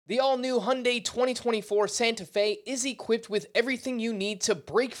The all-new Hyundai 2024 Santa Fe is equipped with everything you need to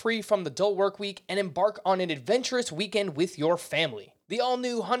break free from the dull work week and embark on an adventurous weekend with your family. The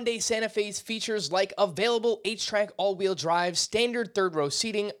all-new Hyundai Santa Fe's features like available H-Track all-wheel drive, standard third-row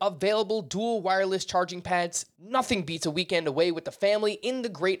seating, available dual wireless charging pads. Nothing beats a weekend away with the family in the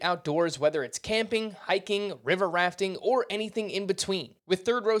great outdoors, whether it's camping, hiking, river rafting, or anything in between. With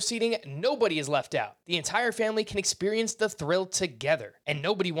third-row seating, nobody is left out. The entire family can experience the thrill together, and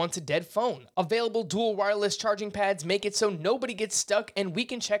nobody wants a dead phone. Available dual wireless charging pads make it so nobody gets stuck, and we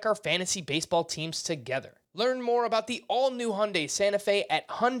can check our fantasy baseball teams together. Learn more about the all-new Hyundai Santa Fe at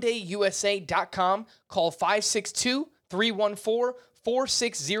HyundaiUSA.com. Call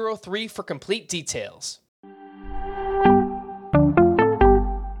 562-314-4603 for complete details.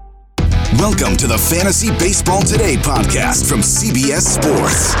 Welcome to the Fantasy Baseball Today podcast from CBS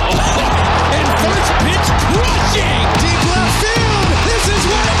Sports. And first pitch crushing! Deep left field! This is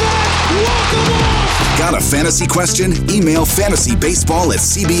way back! Walk 'em off! Got a fantasy question? Email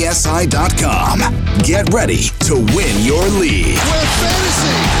fantasybaseball@cbsi.com. Get ready to win your league. Where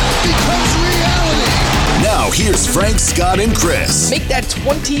fantasy becomes reality. Now here's Frank, Scott, and Chris. Make that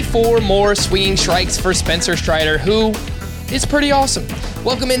 24 more swinging strikes for Spencer Strider, who is pretty awesome.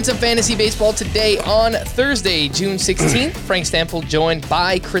 Welcome into Fantasy Baseball Today on Thursday, June 16th. Frank Stanfield joined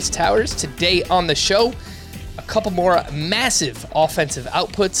by Chris Towers. Today on the show, a couple more massive offensive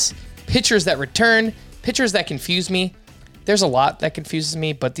outputs, pitchers that return, pitchers that confuse me. There's a lot that confuses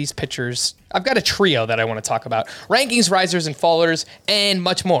me, but these pitchers, I've got a trio that I want to talk about. Rankings, risers, and fallers, and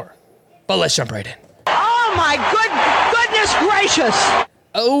much more. But let's jump right in. Oh my goodness gracious!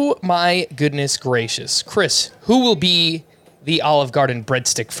 Oh my goodness gracious. Chris, who will be the Olive Garden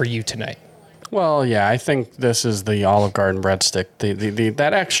breadstick for you tonight? Well, yeah, I think this is the Olive Garden breadstick,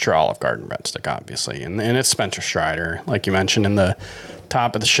 that extra Olive Garden breadstick, obviously, and it's Spencer Strider, like you mentioned in the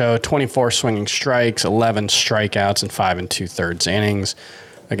top of the show. 24 swinging strikes, 11 strikeouts, and 5 2/3 innings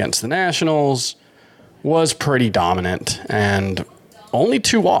against the Nationals. Was pretty dominant, and only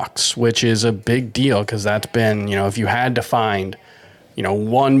 2 walks, which is a big deal because that's been, if you had to find,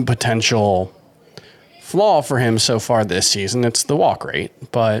 one potential flaw for him so far this season, it's the walk rate.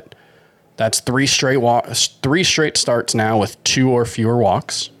 But that's 3 straight starts now with 2 or fewer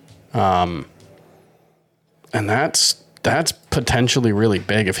walks, and that's potentially really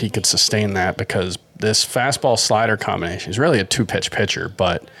big if he could sustain that, because this fastball slider combination is really a 2-pitch pitcher,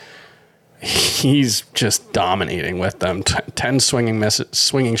 but he's just dominating with them. 10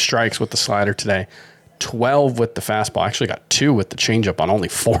 swinging strikes with the slider today, 12 with the fastball. Actually got 2 with the changeup on only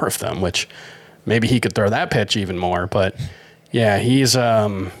 4 of them, which maybe he could throw that pitch even more. But yeah, he's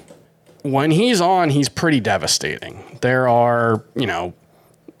when he's on, he's pretty devastating. There are,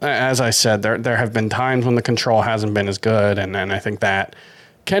 as I said, there have been times when the control hasn't been as good, and I think that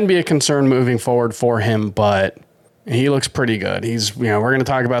can be a concern moving forward for him, but he looks pretty good. He's, we're going to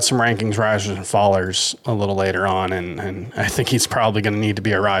talk about some rankings, risers, and fallers a little later on, and I think he's probably going to need to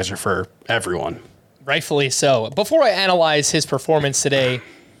be a riser for everyone. Rightfully so. Before I analyze his performance today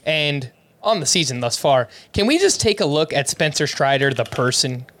and on the season thus far, can we just take a look at Spencer Strider, the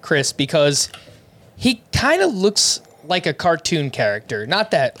person, Chris, because he kind of looks like a cartoon character. Not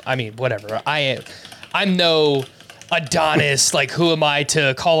that, whatever. I'm no Adonis, like who am I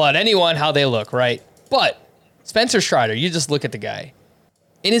to call out anyone how they look, right? But Spencer Strider, you just look at the guy.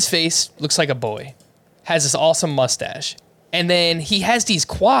 In his face, looks like a boy. Has this awesome mustache. And then he has these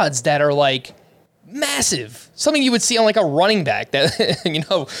quads that are like massive. Something you would see on like a running back that,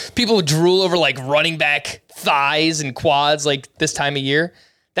 people drool over like running back thighs and quads like this time of year.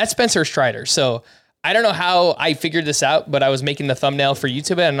 That's Spencer Strider. So I don't know how I figured this out, but I was making the thumbnail for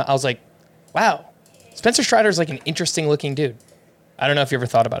YouTube and I was like, wow, Spencer Strider is like an interesting looking dude. I don't know if you ever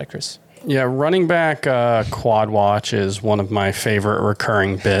thought about it, Chris. Yeah, running back quad watch is one of my favorite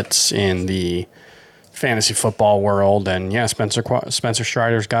recurring bits in the fantasy football world, and yeah, Spencer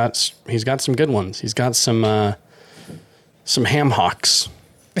Strider's got some good ones. He's got some ham hocks.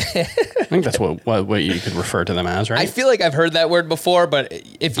 I think that's what you could refer to them as, right? I feel like I've heard that word before, but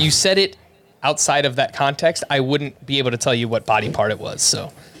if you said it outside of that context, I wouldn't be able to tell you what body part it was.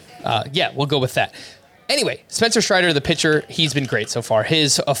 So, yeah, we'll go with that. Anyway, Spencer Strider, the pitcher, he's been great so far.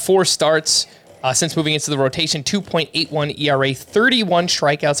 His 4 starts since moving into the rotation, 2.81 ERA, 31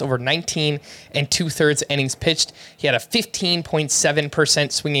 strikeouts over 19 2/3 innings pitched. He had a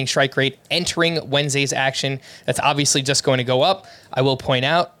 15.7% swinging strike rate entering Wednesday's action. That's obviously just going to go up. I will point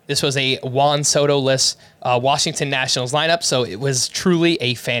out, this was a Juan Soto-less Washington Nationals lineup, so it was truly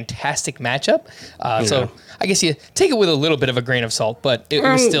a fantastic matchup. So I guess you take it with a little bit of a grain of salt, but it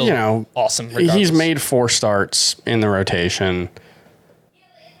was still awesome regardless. He's made 4 starts in the rotation.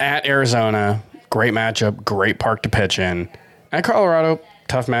 At Arizona, great matchup, great park to pitch in. At Colorado,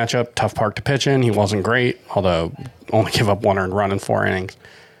 tough matchup, tough park to pitch in. He wasn't great, although only give up 1 earned run in 4 innings.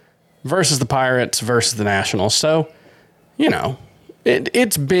 Versus the Pirates, versus the Nationals. So,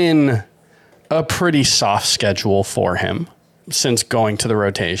 it's been a pretty soft schedule for him since going to the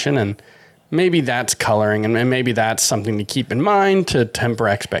rotation, and maybe that's coloring, and maybe that's something to keep in mind to temper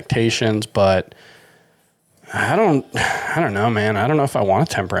expectations, but I don't know, man. I don't know if I want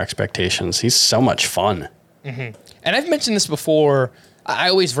to temper expectations. He's so much fun. Mm-hmm. And I've mentioned this before. I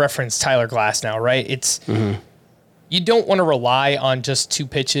always reference Tyler Glasnow, right? It's you don't want to rely on just 2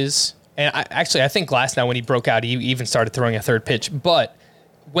 pitches. And I think Glasnow, when he broke out, he even started throwing a 3rd pitch. But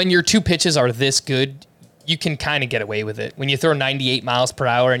when your 2 pitches are this good, you can kind of get away with it. When you throw 98 miles per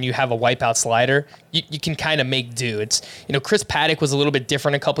hour and you have a wipeout slider, you can kind of make do. It's, Chris Paddock was a little bit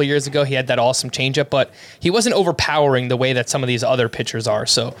different a couple of years ago. He had that awesome changeup, but he wasn't overpowering the way that some of these other pitchers are.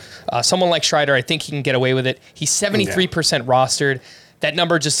 So someone like Strider, I think he can get away with it. He's 73% rostered. That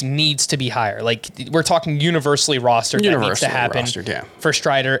number just needs to be higher. Like, we're talking universally rostered. That needs to happen for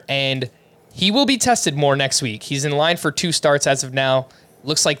Strider. And he will be tested more next week. He's in line for 2 starts as of now.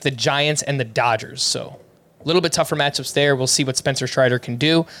 Looks like the Giants and the Dodgers. So a little bit tougher matchups there. We'll see what Spencer Strider can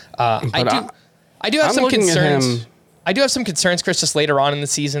do. I do have some concerns. I do have some concerns, Chris, just later on in the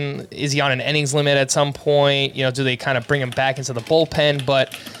season. Is he on an innings limit at some point? Do they kind of bring him back into the bullpen?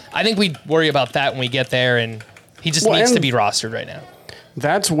 But I think we worry about that when we get there, and he just needs to be rostered right now.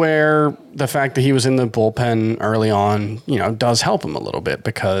 That's where the fact that he was in the bullpen early on, does help him a little bit,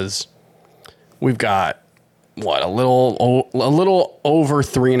 because we've got a little over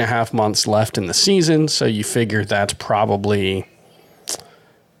 3.5 months left in the season. So you figure that's probably,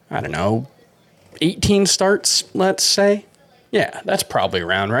 18 starts, let's say. Yeah, that's probably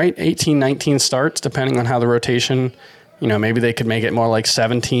around, right? 18, 19 starts, depending on how the rotation, maybe they could make it more like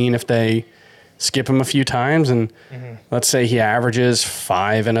 17 if they skip him a few times. And let's say he averages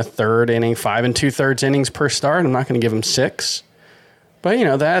 5 2/3 innings per start. I'm not going to give him 6,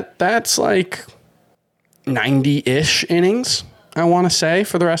 but that's like 90-ish innings, I want to say,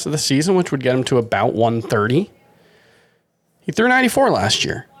 for the rest of the season, which would get him to about 130. He threw 94 last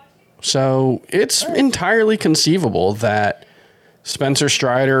year. So it's entirely conceivable that Spencer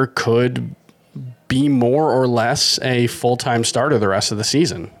Strider could be more or less a full-time starter the rest of the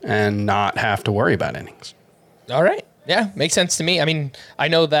season and not have to worry about innings. All right. Yeah, makes sense to me. I mean, I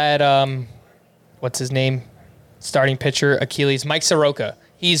know that, what's his name? Starting pitcher, Achilles, Mike Soroka.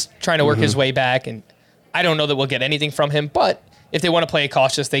 He's trying to work his way back, and I don't know that we'll get anything from him, but if they want to play it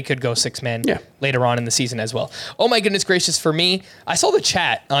cautious, they could go 6-man later on in the season as well. Oh my goodness gracious, for me, I saw the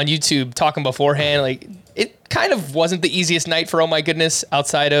chat on YouTube talking beforehand. Like, it kind of wasn't the easiest night for oh my goodness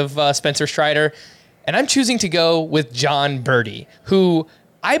outside of Spencer Strider. And I'm choosing to go with John Birdie, who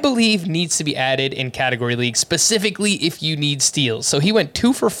I believe needs to be added in category leagues, specifically if you need steals. So he went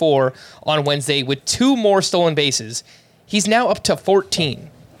 2 for 4 on Wednesday with 2 more stolen bases. He's now up to 14,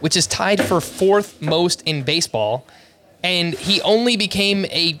 which is tied for 4th most in baseball. And he only became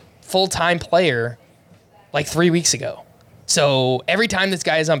a full-time player like 3 weeks ago. So every time this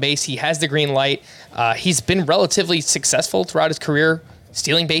guy is on base, he has the green light. He's been relatively successful throughout his career,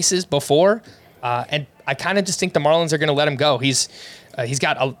 stealing bases before. And I kind of just think the Marlins are going to let him go. He's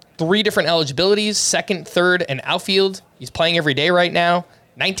got 3 different eligibilities, 2nd, 3rd, and outfield. He's playing every day right now,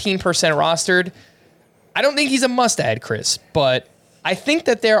 19% rostered. I don't think he's a must-add, Chris, but I think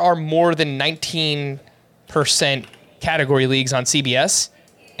that there are more than 19% category leagues on CBS,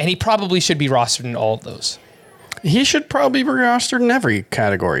 and he probably should be rostered in all of those. He should probably be rostered in every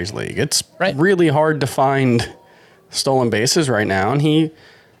categories league. It's really hard to find stolen bases right now, and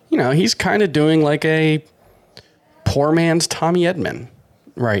he's kind of doing like a poor man's Tommy Edman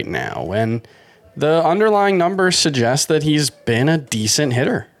right now. And the underlying numbers suggest that he's been a decent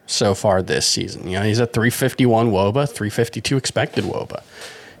hitter so far this season. He's a 351 WOBA, 352 expected WOBA.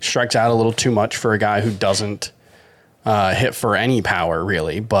 Strikes out a little too much for a guy who doesn't hit for any power,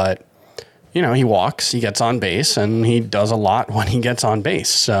 really. But, he walks, he gets on base, and he does a lot when he gets on base.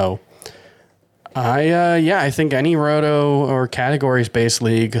 So I think any roto or categories-based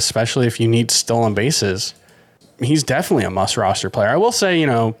league, especially if you need stolen bases, he's definitely a must-roster player. I will say,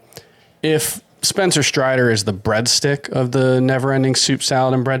 if Spencer Strider is the breadstick of the never-ending soup,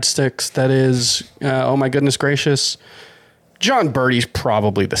 salad, and breadsticks that is, oh my goodness gracious, John Birdie's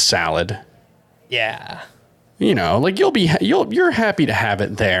probably the salad. Yeah. You're happy to have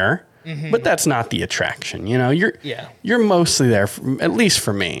it there. But that's not the attraction, You're mostly there, at least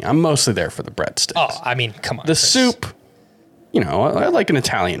for me. I'm mostly there for the breadsticks. Oh, I mean, come on. The soup, I like an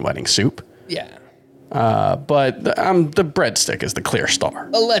Italian wedding soup. Yeah. But the breadstick is the clear star.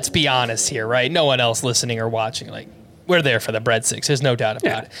 Well, let's be honest here, right? No one else listening or watching, like, we're there for the breadsticks. There's no doubt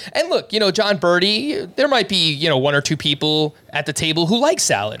about it. And look, John Birdie, there might be, one or two people at the table who like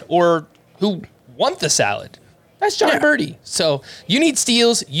salad or who want the salad. That's John Birdie. So you need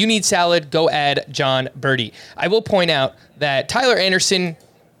steals, you need salad, go add John Birdie. I will point out that Tyler Anderson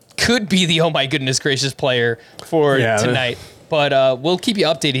could be the oh my goodness gracious player for tonight, but we'll keep you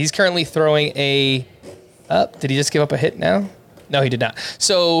updated. He's currently throwing did he just give up a hit now? No, he did not.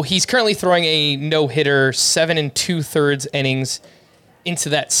 So he's currently throwing a no-hitter, 7 2/3 innings into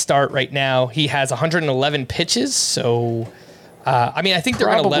that start right now. He has 111 pitches, so I think they're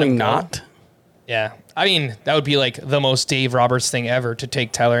going to let him not. go. Yeah. That would be like the most Dave Roberts thing ever to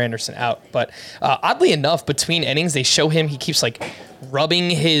take Tyler Anderson out. But oddly enough, between innings, they show him, he keeps like rubbing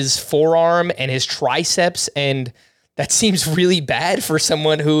his forearm and his triceps, and that seems really bad for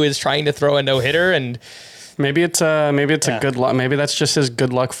someone who is trying to throw a no-hitter. And maybe it's a good luck. Maybe that's just his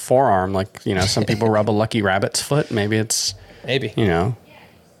good luck forearm. Like, some people rub a lucky rabbit's foot. Maybe. I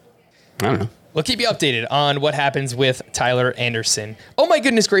don't know. We'll keep you updated on what happens with Tyler Anderson. Oh my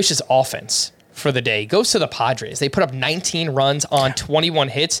goodness gracious, offense for the day goes to the Padres. They put up 19 runs on 21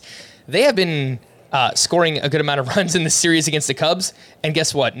 hits. They have been scoring a good amount of runs in the series against the Cubs. And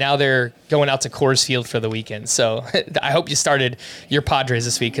guess what? Now they're going out to Coors Field for the weekend. So I hope you started your Padres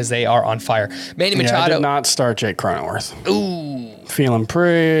this week because they are on fire. Manny Machado. I did not start Jake Cronenworth. Ooh. Feeling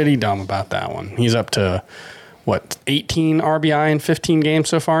pretty dumb about that one. He's up to, 18 RBI in 15 games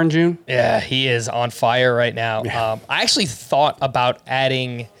so far in June? Yeah, he is on fire right now. Yeah. I actually thought about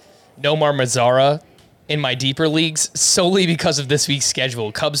adding Nomar Mazara in my deeper leagues solely because of this week's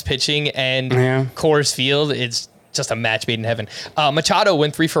schedule. Cubs pitching and Coors Field, it's just a match made in heaven. Machado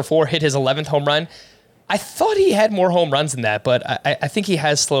went 3 for 4, hit his 11th home run. I thought he had more home runs than that, but I think he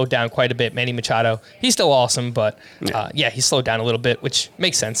has slowed down quite a bit. Manny Machado, he's still awesome, but he slowed down a little bit, which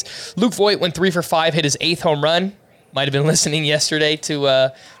makes sense. Luke Voit went 3 for 5, hit his 8th home run. Might have been listening yesterday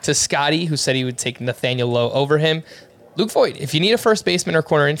to Scotty, who said he would take Nathaniel Lowe over him. Luke Voit, if you need a first baseman or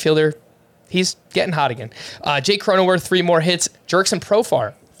corner infielder, he's getting hot again. Jake Cronenworth, 3 more hits. Jurickson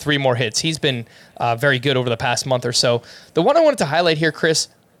Profar, 3 more hits. He's been very good over the past month or so. The one I wanted to highlight here, Chris,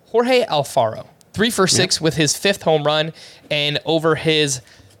 Jorge Alfaro, 3 for 6 with his 5th home run, and over his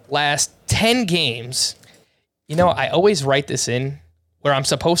last 10 games, I always write this in where I'm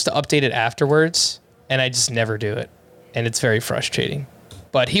supposed to update it afterwards, and I just never do it, and it's very frustrating.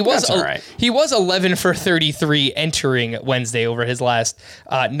 But he was he was 11 for 33 entering Wednesday over his last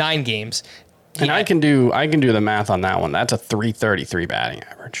 9 games. And I can do the math on that one. That's a 333 batting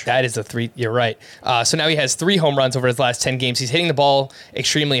average. That is a 3. You're right. So now he has 3 home runs over his last 10 games. He's hitting the ball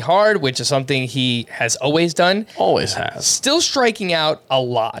extremely hard, which is something he has always done. Always has. Still striking out a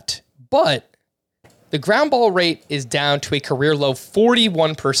lot, but the ground ball rate is down to a career low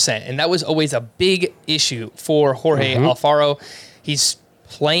 41%, and that was always a big issue for Jorge Alfaro. He's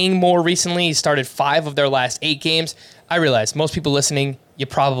playing more recently. He started 5 of their last 8 games. I realize most people listening, you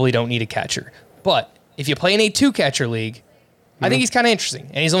probably don't need a catcher. But if you play in a 2-catcher league, I think he's kind of interesting.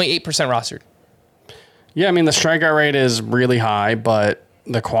 And he's only 8% rostered. Yeah, the strikeout rate is really high, but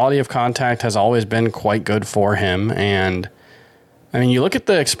the quality of contact has always been quite good for him. And, you look at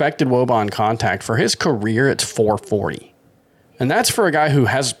the expected WOBA on contact. For his career, it's 440. And that's for a guy who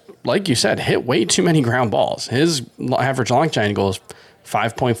has, like you said, hit way too many ground balls. His average launch angle is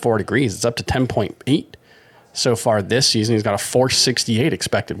 5.4 degrees. It's up to 10.8 so far this season. He's got a 468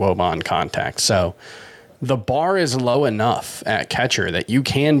 expected WOBA on contact. So the bar is low enough at catcher that you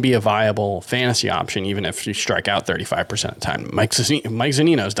can be a viable fantasy option even if you strike out 35% of the time. Mike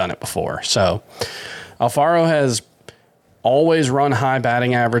Zunino's done it before. So Alfaro has always run high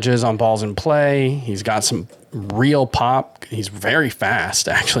batting averages on balls in play. He's got some real pop. He's very fast,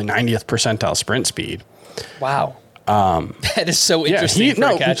 actually 90th percentile sprint speed. Wow. That is so interesting for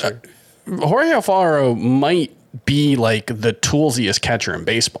a catcher. Jorge Alfaro might be like the toolsiest catcher in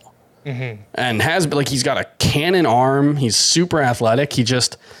baseball. And he's got a cannon arm. He's super athletic.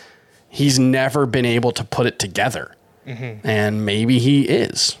 He's never been able to put it together. And maybe he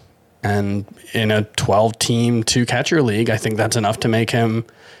is. And in a 12-team 2-catcher league, I think that's enough to make him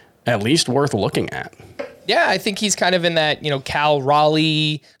at least worth looking at. Yeah, I think he's kind of in that, Cal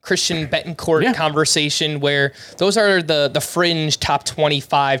Raleigh, Christian Betancourt conversation where those are the fringe top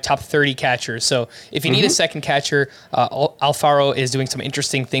 25, top 30 catchers. So if you need a second catcher, Alfaro is doing some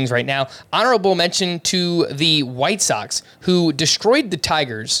interesting things right now. Honorable mention to the White Sox, who destroyed the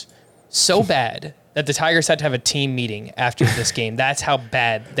Tigers so bad that the Tigers had to have a team meeting after this game. That's how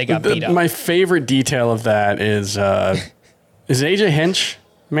bad they got beat up. My favorite detail of that is AJ Hinch,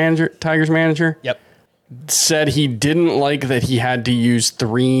 Tigers manager? Yep. said he didn't like that he had to use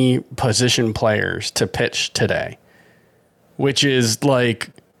 3 position players to pitch today, which is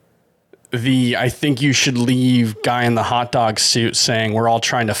like I think you should leave guy in the hot dog suit saying we're all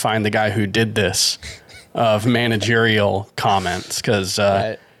trying to find the guy who did this of managerial comments. Because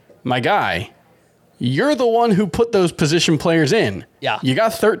my guy, you're the one who put those position players in. Yeah. You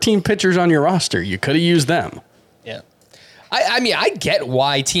got 13 pitchers on your roster. You could have used them. Yeah. I mean, I get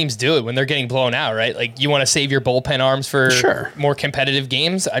why teams do it when they're getting blown out, right? Like, you want to save your bullpen arms for more competitive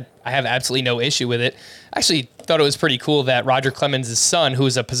games. I have absolutely no issue with it. I actually thought it was pretty cool that Roger Clemens' son, who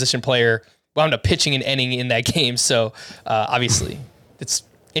was a position player, wound up pitching an inning in that game. So, obviously, it's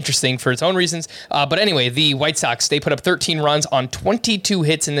interesting for its own reasons. But anyway, the White Sox, they put up 13 runs on 22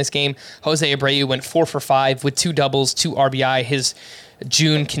 hits in this game. Jose Abreu went 4 for 5 with 2 doubles, 2 RBI. His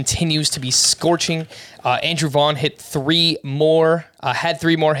June continues to be scorching. Andrew Vaughn had 3 more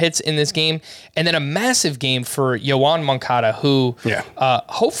hits in this game. And then a massive game for Yoan Moncada, who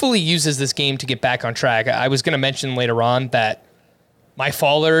hopefully uses this game to get back on track. I was going to mention later on that my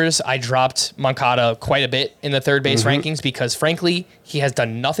fallers, I dropped Moncada quite a bit in the third base rankings because, frankly, he has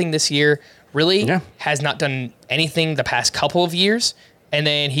done nothing this year. Really has not done anything the past couple of years. And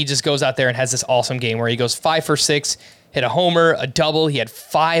then he just goes out there and has this awesome game where he goes 5 for 6, hit a homer, a double. He had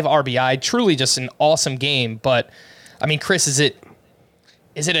 5 RBI. Truly just an awesome game. But, I mean, Chris, is it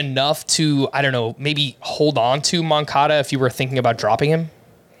enough to, I don't know, maybe hold on to Moncada if you were thinking about dropping him?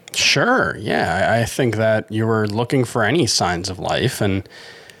 Sure. Yeah. I think that you were looking for any signs of life, and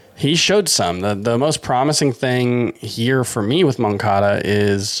he showed some. The most promising thing here for me with Moncada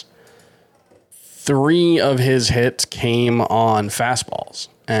is 3 of his hits came on fastballs,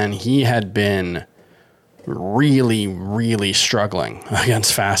 and he had been really, really struggling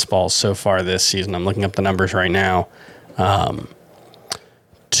against fastballs so far this season. I'm looking up the numbers right now.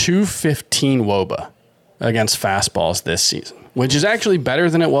 215 WOBA against fastballs this season, which is actually better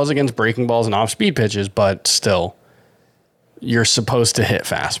than it was against breaking balls and off-speed pitches, but still, you're supposed to hit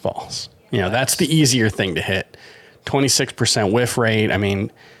fastballs. That's the easier thing to hit. 26% whiff rate. I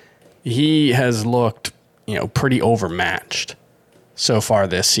mean, he has looked, pretty overmatched so far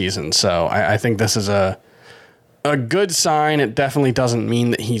this season. So I think this is a good sign. It definitely doesn't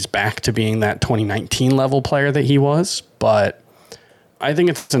mean that he's back to being that 2019 level player that he was, but I think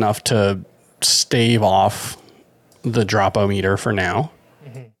it's enough to stave off the drop-o-meter for now.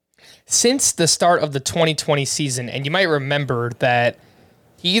 Since the start of the 2020 season, and you might remember that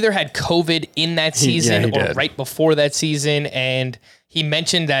he either had COVID in that season or right before that season, and he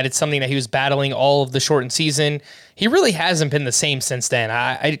mentioned that it's something that he was battling all of the shortened season. He really hasn't been the same since then.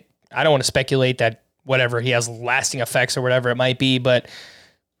 I don't want to speculate that whatever he has lasting effects or whatever it might be, but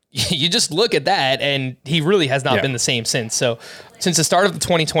you just look at that, and he really has not been the same since. So since the start of the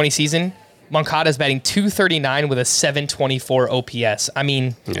 2020 season, Moncada is batting .239 with a .724 OPS. I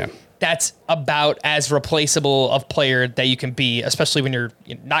mean, that's about as replaceable of player that you can be, especially when you're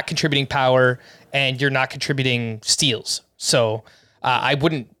not contributing power and you're not contributing steals. So I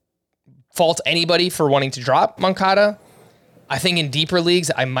wouldn't fault anybody for wanting to drop Moncada. I think in deeper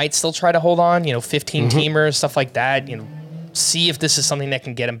leagues, I might still try to hold on, 15-teamers, stuff like that, see if this is something that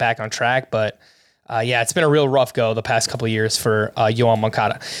can get him back on track. But it's been a real rough go the past couple of years for Yoan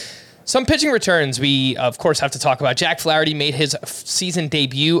Moncada. Some pitching returns we, of course, have to talk about. Jack Flaherty made his season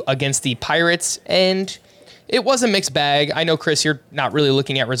debut against the Pirates, and it was a mixed bag. I know, Chris, you're not really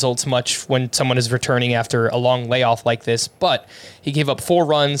looking at results much when someone is returning after a long layoff like this, but he gave up 4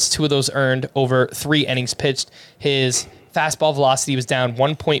 runs, 2 of those earned over 3 innings pitched. His fastball velocity was down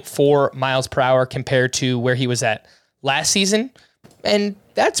 1.4 miles per hour compared to where he was at last season, and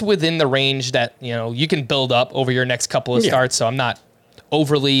that's within the range that you can build up over your next couple of starts, so I'm not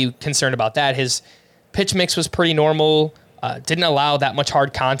overly concerned about that. His pitch mix was pretty normal, didn't allow that much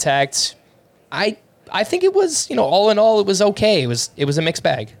hard contact. I think it was, all in all, it was okay. It was a mixed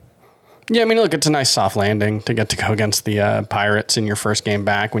bag. Yeah, I mean, look, it's a nice soft landing to get to go against the Pirates in your first game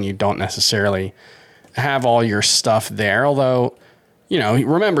back when you don't necessarily have all your stuff there. Although,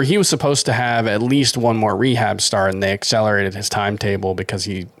 remember, he was supposed to have at least one more rehab start, and they accelerated his timetable because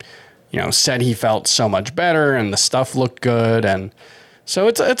he, said he felt so much better and the stuff looked good. And so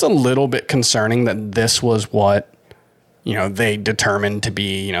it's a little bit concerning that this was what, they determined to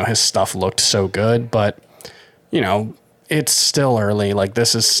be, his stuff looked so good. But, it's still early. Like,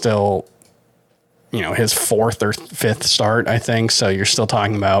 this is still, his 4th or 5th start, I think. So you're still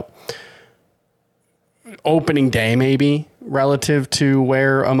talking about opening day, maybe, relative to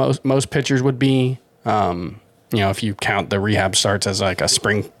where most pitchers would be. If you count the rehab starts as like a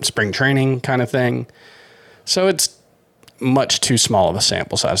spring training kind of thing. So it's much too small of a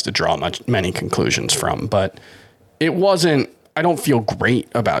sample size to draw many conclusions from. But it wasn't. I don't feel great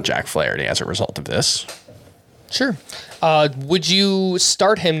about Jack Flaherty as a result of this. Sure. Would you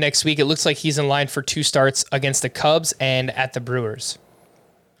start him next week? It looks like he's in line for 2 starts against the Cubs and at the Brewers.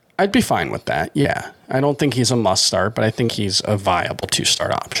 I'd be fine with that, yeah. I don't think he's a must start, but I think he's a viable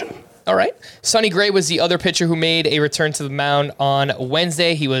 2-start option. All right. Sonny Gray was the other pitcher who made a return to the mound on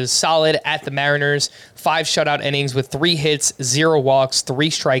Wednesday. He was solid at the Mariners, 5 shutout innings with 3 hits, 0 walks, 3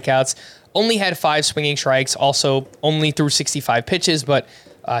 strikeouts. Only had 5 swinging strikes, also only threw 65 pitches, but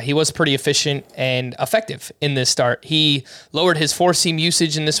he was pretty efficient and effective in this start. He lowered his 4-seam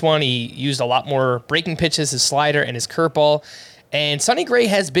usage in this one. He used a lot more breaking pitches, his slider, and his curveball. And Sonny Gray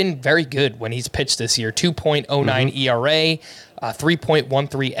has been very good when he's pitched this year. 2.09 ERA,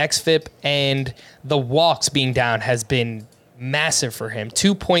 3.13 xFIP, and the walks being down has been massive for him.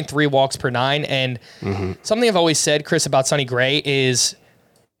 2.3 walks per 9. And something I've always said, Chris, about Sonny Gray is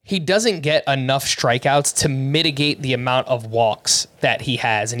he doesn't get enough strikeouts to mitigate the amount of walks that he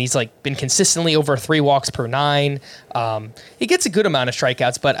has. And he's like been consistently over 3 walks per 9. He gets a good amount of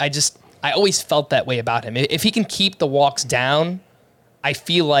strikeouts, but I always felt that way about him. If he can keep the walks down, I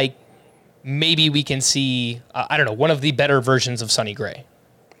feel like maybe we can see, one of the better versions of Sonny Gray.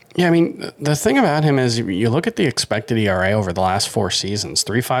 Yeah, I mean, the thing about him is you look at the expected ERA over the last 4 seasons,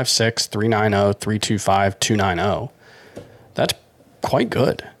 3.56, 3.90, 3.25, 2.90. That's quite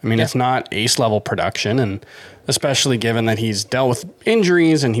good. I mean, It's not ace-level production, and especially given that he's dealt with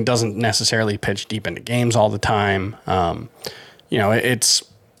injuries and he doesn't necessarily pitch deep into games all the time.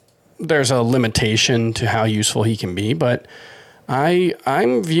 There's a limitation to how useful he can be, but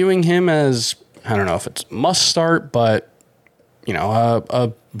I'm viewing him as, I don't know if it's must start, but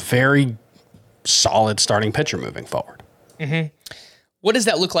a very solid starting pitcher moving forward. Mm-hmm. What does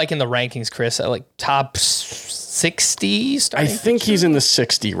that look like in the rankings, Chris? Like top 60 starting I think pitcher? He's in the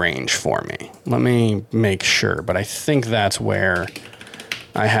 60 range for me. Let me make sure, but I think that's where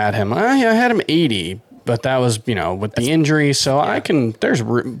I had him. I had him 80. But that was, with the injury, so there's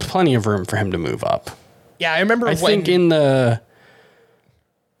plenty of room for him to move up. Yeah, I remember I'll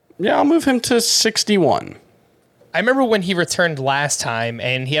move him to 61. I remember when he returned last time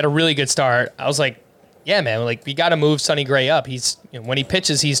and he had a really good start. I was like, yeah, man, like we got to move Sonny Gray up. He's, when he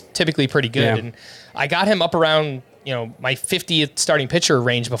pitches, he's typically pretty good. Yeah. And I got him up around, my 50th starting pitcher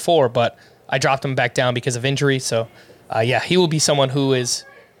range before, but I dropped him back down because of injury. So, he will be someone who is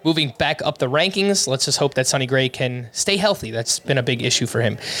moving back up the rankings. Let's just hope that Sonny Gray can stay healthy. That's been a big issue for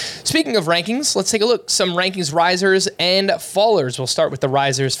him. Speaking of rankings, let's take a look. Some rankings risers and fallers. We'll start with the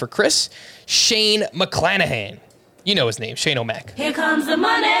risers for Chris. Shane McClanahan. You know his name, Shane O'Mac. Here comes the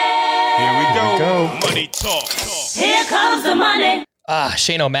money. Here we go. Money talk. Here comes the money.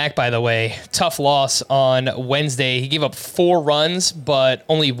 Shane O'Mac, by the way, tough loss on Wednesday. He gave up 4 runs, but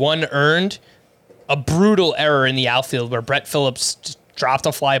only 1 earned. A brutal error in the outfield where Brett Phillips just dropped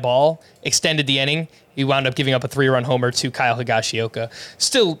a fly ball, extended the inning. He wound up giving up a 3-run homer to Kyle Higashioka.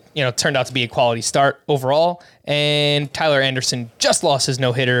 Still, turned out to be a quality start overall. And Tyler Anderson just lost his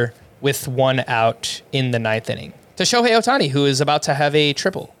no-hitter with 1 out in the 9th inning to Shohei Ohtani, who is about to have a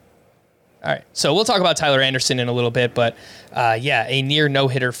triple. All right, so we'll talk about Tyler Anderson in a little bit, but a near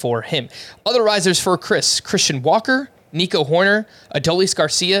no-hitter for him. Other risers for Chris: Christian Walker, Nico Horner, Adolis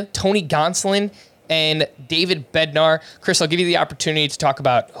Garcia, Tony Gonsolin, and David Bednar. Chris, I'll give you the opportunity to talk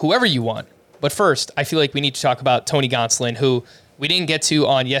about whoever you want. But first, I feel like we need to talk about Tony Gonsolin, who we didn't get to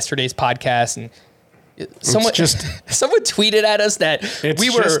on yesterday's podcast. And someone tweeted at us that we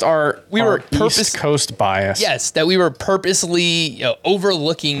were East Coast bias. Yes, that we were purposely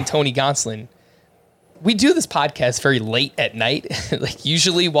overlooking Tony Gonsolin. We do this podcast very late at night, like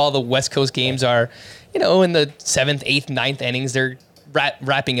usually while the West Coast games are, in the 7th, 8th, 9th innings, they're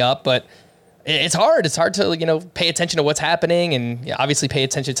wrapping up, but it's hard. It's hard to, pay attention to what's happening and obviously pay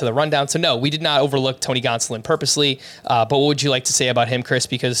attention to the rundown. So no, we did not overlook Tony Gonsolin purposely. But what would you like to say about him, Chris?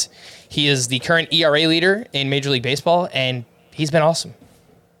 Because he is the current ERA leader in Major League Baseball and he's been awesome.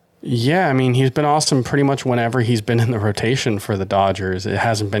 Yeah, I mean, he's been awesome pretty much whenever he's been in the rotation for the Dodgers. It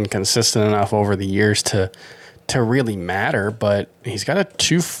hasn't been consistent enough over the years to really matter, but he's got a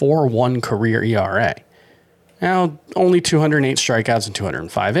 2.41 career ERA. Now, only 208 strikeouts in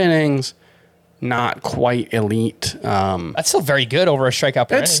 205 innings. Not quite elite. That's still very good over a strikeout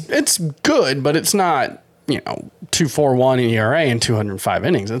per inning. It's good, but it's not, 2.41 ERA in 205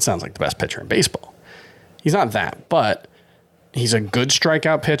 innings. That sounds like the best pitcher in baseball. He's not that, but he's a good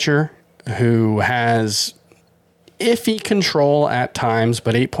strikeout pitcher who has iffy control at times,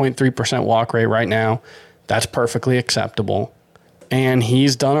 but 8.3% walk rate right now. That's perfectly acceptable. And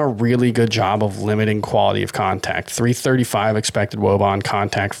he's done a really good job of limiting quality of contact. 335 expected WOBA on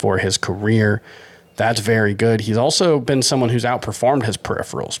contact for his career. That's very good. He's also been someone who's outperformed his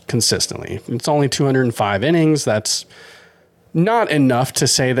peripherals consistently. It's only 205 innings. That's not enough to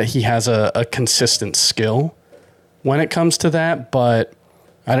say that he has a consistent skill when it comes to that, but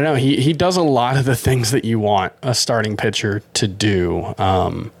I don't know. He does a lot of the things that you want a starting pitcher to do.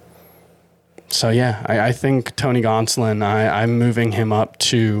 So, yeah, I think Tony Gonsolin, I'm moving him up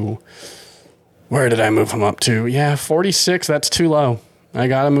to, where did I move him up to? Yeah, 46, that's too low. I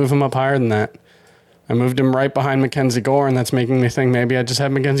got to move him up higher than that. I moved him right behind Mackenzie Gore, and that's making me think maybe I just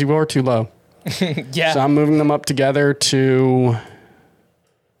have Mackenzie Gore too low. Yeah. So I'm moving them up together to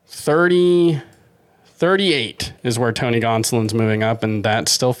 38 is where Tony Gonsolin's moving up, and that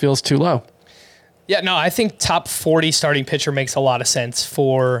still feels too low. Yeah, no, I think top 40 starting pitcher makes a lot of sense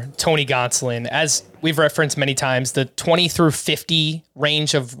for Tony Gonsolin. As we've referenced many times, the 20 through 50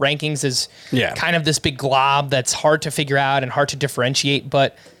 range of rankings is kind of this big glob that's hard to figure out and hard to differentiate.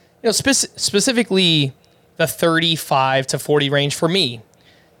 But specifically the 35 to 40 range for me,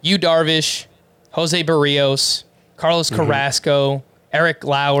 Yu Darvish, Jose Barrios, Carlos Carrasco, Eric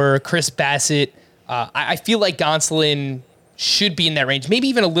Lauer, Chris Bassett. I feel like Gonsolin should be in that range, maybe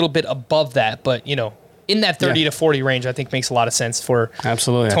even a little bit above that, but in that 30 to 40 range, I think makes a lot of sense for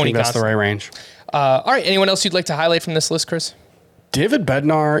absolutely. Tony I think that's Gonsolin. the right range. All right, anyone else you'd like to highlight from this list, Chris? David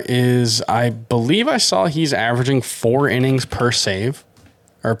Bednar is, I believe I saw he's averaging 4 innings per save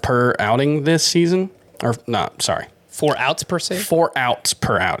or per outing this season. Or not, sorry. 4 outs per save? 4 outs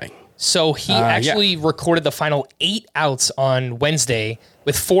per outing. So he actually recorded the final 8 outs on Wednesday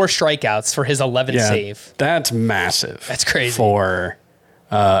with 4 strikeouts for his 11th save. That's massive. That's crazy. For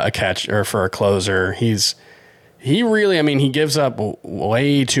a catch or for a closer. He gives up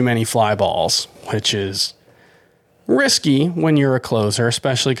way too many fly balls, which is risky when you're a closer,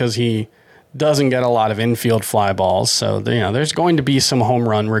 especially because he doesn't get a lot of infield fly balls. So, there's going to be some home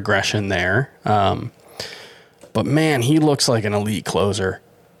run regression there. But man, he looks like an elite closer.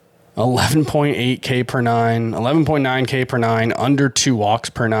 11.8 K per 9, 11.9 K per 9, under 2 walks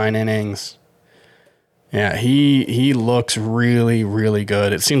per 9 innings. Yeah, he looks really, really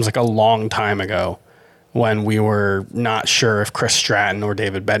good. It seems like a long time ago when we were not sure if Chris Stratton or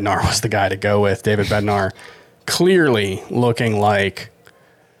David Bednar was the guy to go with. David Bednar clearly looking like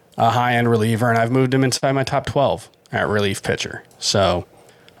a high-end reliever, and I've moved him inside my top 12 at relief pitcher. So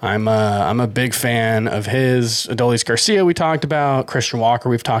I'm a big fan of his. Adolis Garcia we talked about. Christian Walker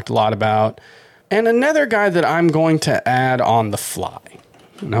we've talked a lot about. And another guy that I'm going to add on the fly.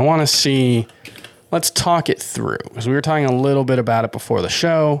 And I want to see, let's talk it through, because we were talking a little bit about it before the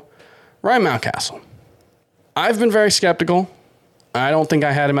show. Ryan Mountcastle. I've been very skeptical. I don't think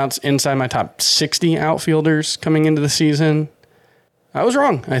I had him inside my top 60 outfielders coming into the season. I was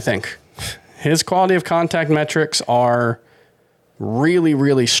wrong, I think. His quality of contact metrics are really,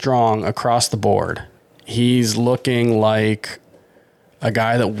 really strong across the board. He's looking like a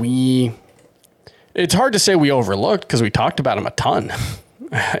guy that it's hard to say we overlooked because we talked about him a ton.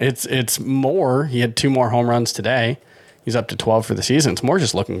 It's more, he had 2 more home runs today. He's up to 12 for the season. It's more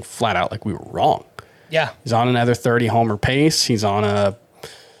just looking flat out like we were wrong. Yeah. He's on another 30 homer pace. He's on a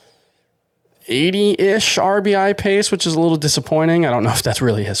 80-ish RBI pace, which is a little disappointing. I don't know if that's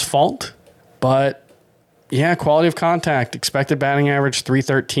really his fault, but yeah, quality of contact, expected batting average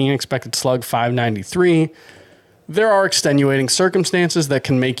 313, expected slug 593. There are extenuating circumstances that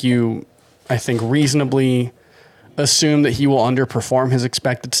can make you, I think, reasonably assume that he will underperform his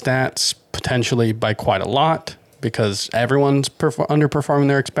expected stats, potentially by quite a lot, because everyone's underperforming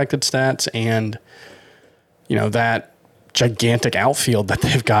their expected stats, and that gigantic outfield that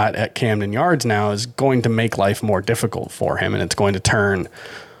they've got at Camden Yards now is going to make life more difficult for him, and it's going to turn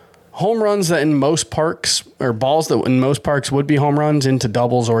home runs that in most parks, or balls that in most parks would be home runs, into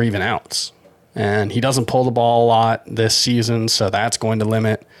doubles or even outs. And he doesn't pull the ball a lot this season, so that's going to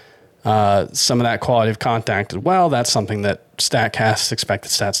limit some of that quality of contact as well. That's something that StatCast's expected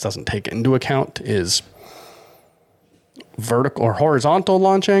stats doesn't take into account, is vertical or horizontal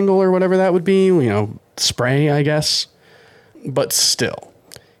launch angle or whatever that would be, spray, I guess. But still,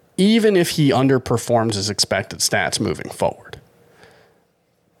 even if he underperforms his expected stats moving forward,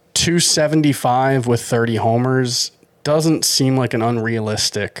 275 with 30 homers doesn't seem like an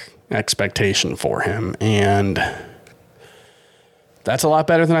unrealistic expectation for him. And that's a lot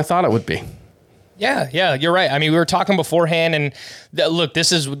better than I thought it would be. Yeah, you're right. I mean, we were talking beforehand, and look,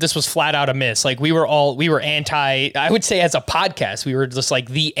 this was flat out a miss. Like we were anti. I would say as a podcast, we were just like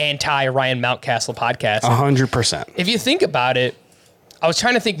the anti Ryan Mountcastle podcast. 100%. If you think about it, I was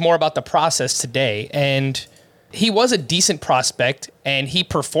trying to think more about the process today, and he was a decent prospect, and he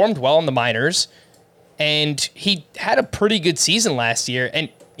performed well in the minors, and he had a pretty good season last year. And,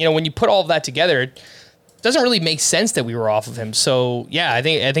 when you put all of that together, it doesn't really make sense that we were off of him. So, yeah, I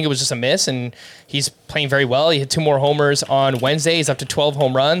think it was just a miss, and he's playing very well. He hit 2 more homers on Wednesday. He's up to 12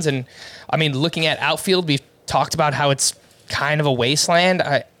 home runs. And, looking at outfield, we've talked about how it's kind of a wasteland.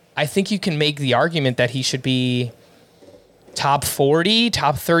 I think you can make the argument that he should be top 40,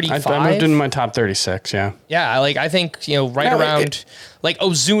 top 35. I moved into my top 36, yeah. Yeah, I think, around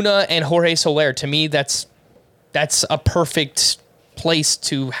Ozuna and Jorge Soler, to me, that's a perfect place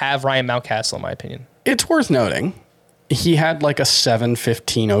to have Ryan Mountcastle, in my opinion. It's worth noting, he had a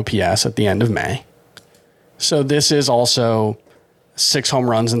 715 OPS at the end of May. So this is also 6 home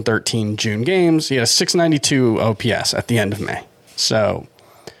runs in 13 June games. He had a 692 OPS at the end of May. So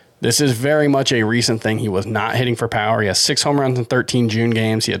this is very much a recent thing. He was not hitting for power. He has 6 home runs in 13 June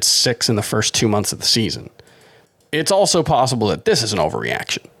games. He had 6 in the first 2 months of the season. It's also possible that this is an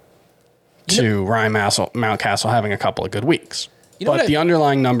overreaction to Ryan Mountcastle having a couple of good weeks. But the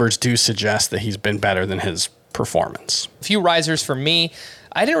underlying numbers do suggest that he's been better than his performance. A few risers for me.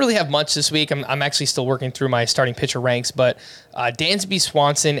 I didn't really have much this week. I'm actually still working through my starting pitcher ranks, but Dansby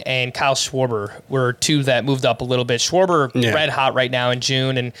Swanson and Kyle Schwarber were 2 that moved up a little bit. Schwarber, red hot right now in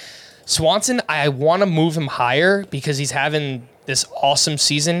June, and Swanson, I want to move him higher because he's having this awesome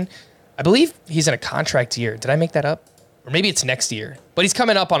season. I believe he's in a contract year. Did I make that up? Or maybe it's next year. But he's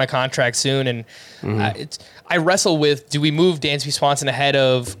coming up on a contract soon, and I wrestle with, do we move Dansby Swanson ahead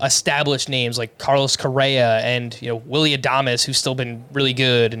of established names like Carlos Correa and Willy Adames, who's still been really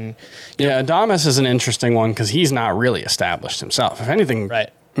good? And Adames is an interesting one because he's not really established himself. If anything,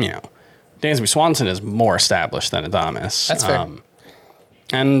 Dansby Swanson is more established than Adames. That's fair.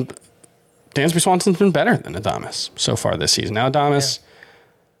 And Dansby Swanson's been better than Adames so far this season. Now Adames,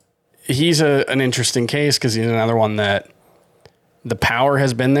 he's an interesting case because he's another one that the power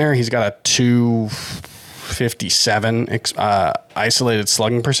has been there. He's got a 257 isolated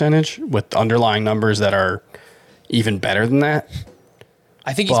slugging percentage with underlying numbers that are even better than that.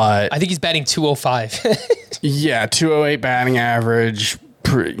 I think he's batting 205. Yeah, 208 batting average.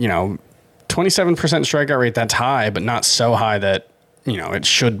 27% strikeout rate. That's high, but not so high that it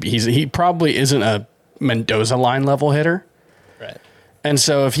should be. He probably isn't a Mendoza line level hitter. Right. And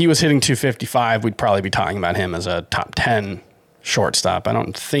so if he was hitting 255, we'd probably be talking about him as a top 10 shortstop. I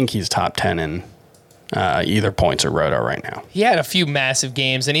don't think he's top 10 in either points or roto right now. He had a few massive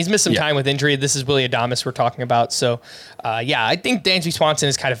games, and he's missed some time with injury. This is Willy Adames we're talking about. So, I think Dansby Swanson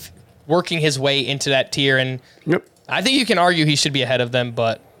is kind of working his way into that tier, and I think you can argue he should be ahead of them,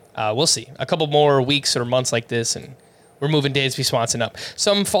 but we'll see. A couple more weeks or months like this, and we're moving Dansby Swanson up.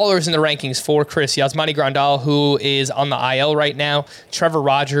 Some followers in the rankings for Chris: Yasmani Grandal, who is on the IL right now. Trevor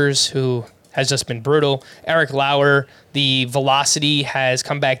Rogers, who has just been brutal. Eric Lauer, the velocity has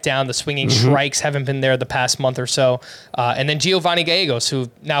come back down. The swinging strikes haven't been there the past month or so. And then Giovanni Gallegos,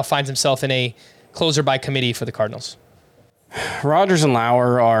 who now finds himself in a closer by committee for the Cardinals. Rogers and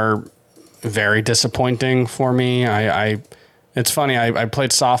Lauer are very disappointing for me. It's funny. I played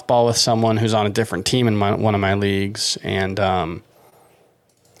softball with someone who's on a different team in one of my leagues, and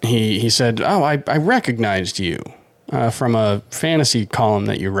he said, "Oh, I recognized you from a fantasy column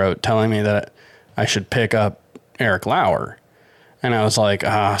that you wrote, telling me that I should pick up Eric Lauer." And I was like,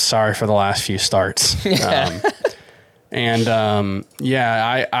 sorry for the last few starts.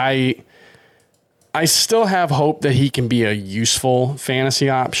 I still have hope that he can be a useful fantasy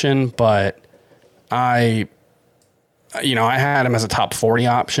option, but I had him as a top 40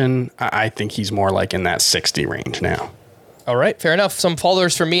 option. I think he's more like in that 60 range now. All right, fair enough. Some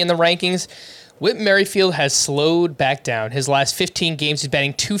followers for me in the rankings. Whit Merrifield has slowed back down. His last 15 games, he's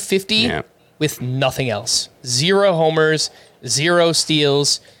batting 250 with nothing else. 0 homers, 0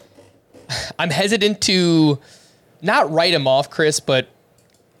 steals. I'm hesitant to not write him off, Chris, but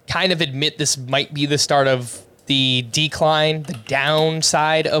kind of admit this might be the start of the decline, the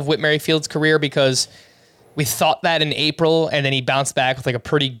downside of Whit Merrifield's career, because we thought that in April, and then he bounced back with a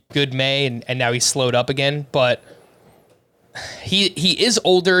pretty good May, and now he's slowed up again. But he is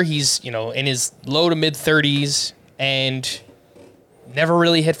older. He's in his low to mid 30s and never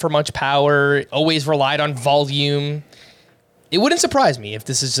really hit for much power. Always relied on volume. It wouldn't surprise me if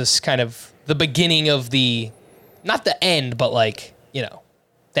this is just kind of the beginning of the, not the end, but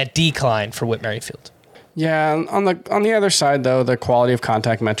that decline for Whit Merrifield. Yeah, on the other side, though, the quality of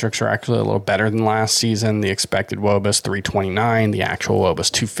contact metrics are actually a little better than last season. The expected WOBA 329, the actual WOBA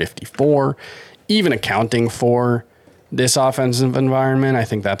 254. Even accounting for this offensive environment, I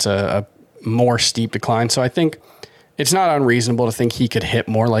think that's a more steep decline. So I think it's not unreasonable to think he could hit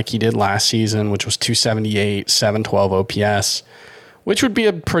more like he did last season, which was 278, 712 OPS, which would be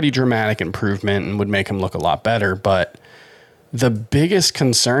a pretty dramatic improvement and would make him look a lot better. But the biggest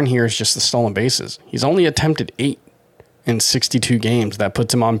concern here is just the stolen bases. He's only attempted 8 in 62 games. That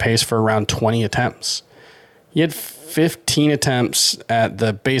puts him on pace for around 20 attempts. He had 15 attempts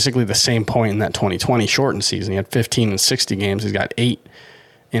at basically the same point in that 2020 shortened season. He had 15 in 60 games. He's got 8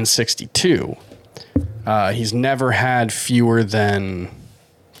 in 62. He's never had fewer than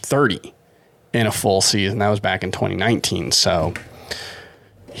 30 in a full season. That was back in 2019. So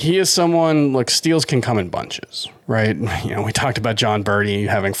he is someone, look, steals can come in bunches, right? You know, we talked about John Birdie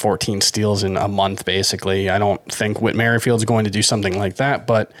having 14 steals in a month, basically. I don't think Whit Merrifield's going to do something like that,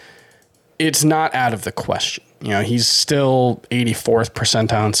 but it's not out of the question. You know, he's still 84th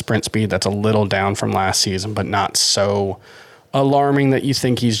percentile in sprint speed. That's a little down from last season, but not so alarming that you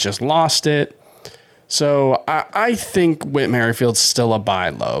think he's just lost it. So I think Whit Merrifield's still a buy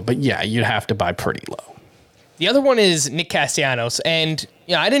low, but yeah, you'd have to buy pretty low. The other one is Nick Castellanos, and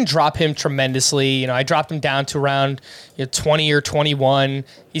you know, I didn't drop him tremendously. You know, I dropped him down to around 20 or 21.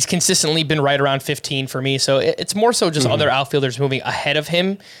 He's consistently been right around 15 for me, so it's more so just other outfielders moving ahead of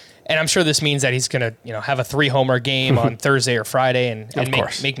him. And I'm sure this means that he's going to, have a 3-homer game on Thursday or Friday and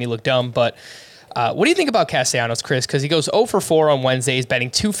make me look dumb. But what do you think about Castellanos, Chris? Because he goes 0 for 4 on Wednesdays,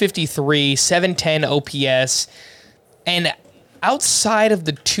 batting .253, 710 OPS. And outside of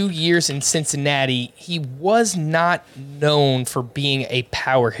the 2 years in Cincinnati, he was not known for being a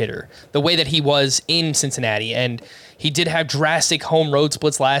power hitter the way that he was in Cincinnati. And he did have drastic home road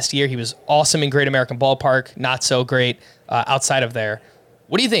splits last year. He was awesome in Great American Ballpark, not so great outside of there.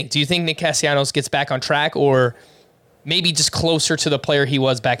 What do you think? Do you think Nick Castellanos gets back on track or maybe just closer to the player he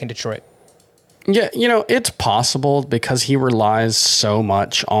was back in Detroit? Yeah, it's possible because he relies so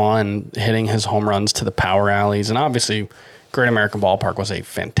much on hitting his home runs to the power alleys. And obviously, Great American Ballpark was a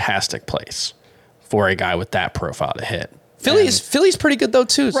fantastic place for a guy with that profile to hit. Philly's pretty good, though,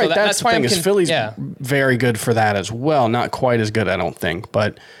 too. Right, so that's why Philly's very good for that as well. Not quite as good, I don't think.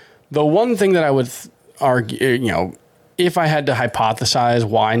 But the one thing that I would argue, if I had to hypothesize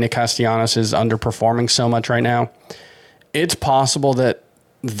why Nick Castellanos is underperforming so much right now, it's possible that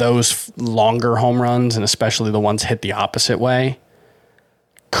those longer home runs, and especially the ones hit the opposite way,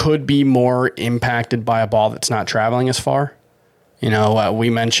 could be more impacted by a ball that's not traveling as far. We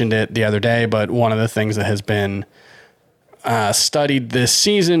mentioned it the other day, but one of the things that has been studied this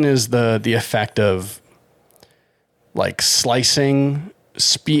season is the effect of like slicing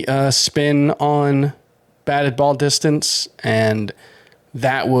spin on batted ball distance, and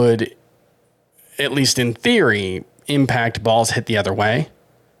that would, at least in theory, impact balls hit the other way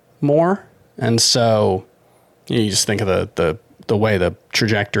more. And so you just think of the way the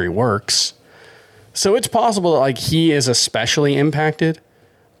trajectory works. So it's possible that he is especially impacted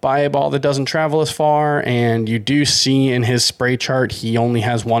by a ball that doesn't travel as far, and you do see in his spray chart he only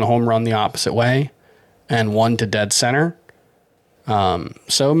has 1 home run the opposite way and 1 to dead center.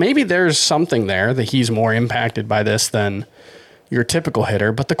 So maybe there's something there that he's more impacted by this than your typical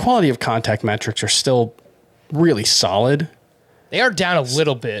hitter, but the quality of contact metrics are still really solid. They are down a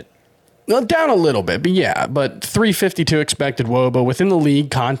little bit. Well, down a little bit, but 352 expected WOBA within the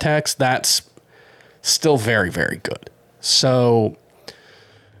league context, that's still very, very good. So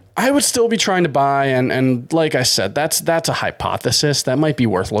I would still be trying to buy, and like I said, that's a hypothesis that might be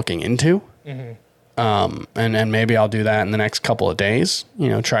worth looking into. Mm-hmm. And maybe I'll do that in the next couple of days,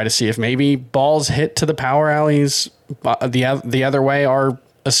 try to see if maybe balls hit to the power alleys the other way are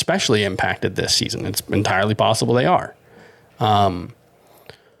especially impacted this season. It's entirely possible they are.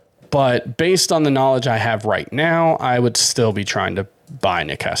 But based on the knowledge I have right now, I would still be trying to buy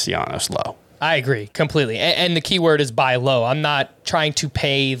Nick Castellanos low. I agree completely. And the key word is buy low. I'm not trying to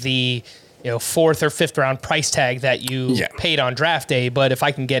pay the 4th or 5th round price tag that you paid on draft day. But if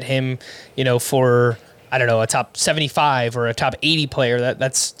I can get him, for, I don't know, a top 75 or a top 80 player,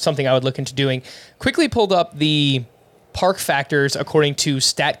 that's something I would look into doing. Quickly pulled up the park factors according to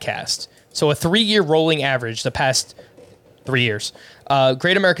StatCast. So a 3-year rolling average, the past 3 years.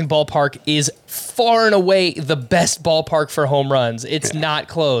 Great American Ballpark is far and away the best ballpark for home runs. It's not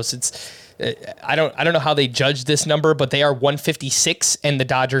close. I don't know how they judge this number, but they are 156 and the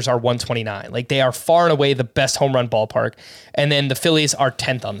Dodgers are 129. They are far and away the best home run ballpark. And then the Phillies are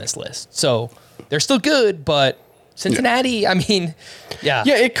 10th on this list. So they're still good, but Cincinnati, I mean, yeah.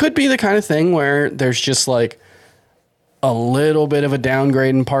 Yeah, it could be the kind of thing where there's just a little bit of a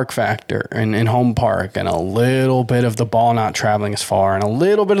downgrade in park factor and in home park, and a little bit of the ball not traveling as far, and a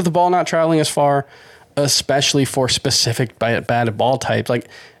little bit of the ball not traveling as far, especially for specific batted ball types.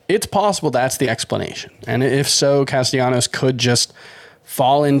 it's possible that's the explanation. And if so, Castellanos could just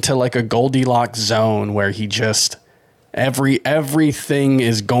fall into like a Goldilocks zone where he just everything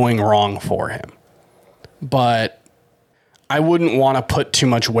is going wrong for him. But I wouldn't want to put too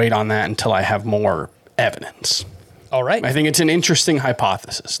much weight on that until I have more evidence. All right. I think it's an interesting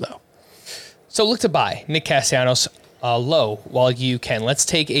hypothesis, though. So look to buy Nick Castellanos low while you can. Let's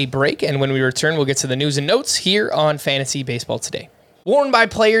take a break, and when we return, we'll get to the news and notes here on Fantasy Baseball Today. Worn by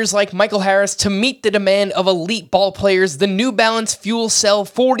players like Michael Harris to meet the demand of elite ball players, the New Balance Fuel Cell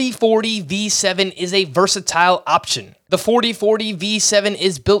 4040 V7 is a versatile option. The 4040 V7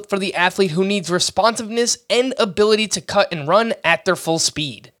 is built for the athlete who needs responsiveness and ability to cut and run at their full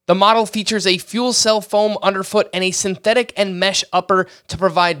speed. The model features a fuel cell foam underfoot and a synthetic and mesh upper to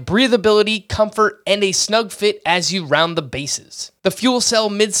provide breathability, comfort, and a snug fit as you round the bases. The fuel cell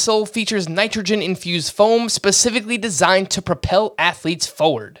midsole features nitrogen-infused foam specifically designed to propel athletes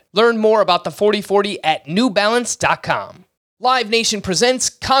forward. Learn more about the 4040 at newbalance.com. Live Nation presents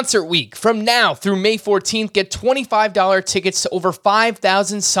Concert Week. From now through May 14th, get $25 tickets to over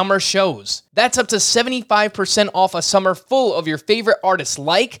 5,000 summer shows. That's up to 75% off a summer full of your favorite artists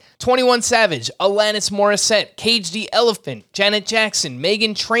like 21 Savage, Alanis Morissette, Cage the Elephant, Janet Jackson,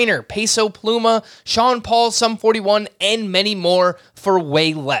 Meghan Trainor, Peso Pluma, Sean Paul, Sum 41, and many more for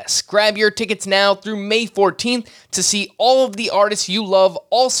way less. Grab your tickets now through May 14th to see all of the artists you love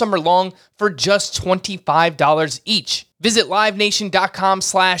all summer long for just $25 each. Visit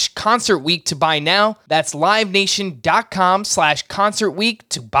livenation.com/Concert Week to buy now. That's livenation.com/Concert Week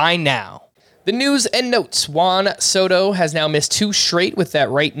to buy now. The news and notes. Juan Soto has now missed 2 straight with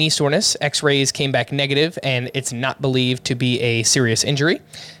that right knee soreness. X-rays came back negative, and it's not believed to be a serious injury.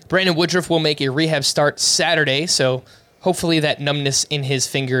 Brandon Woodruff will make a rehab start Saturday, so hopefully that numbness in his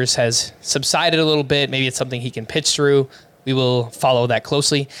fingers has subsided a little bit. Maybe it's something he can pitch through. We will follow that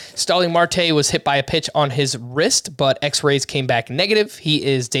closely. Starling Marte was hit by a pitch on his wrist, but X-rays came back negative. He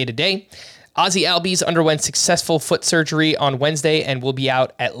is day-to-day. Ozzy Albies underwent successful foot surgery on Wednesday and will be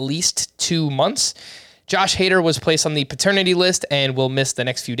out at least 2 months. Josh Hader was placed on the paternity list and will miss the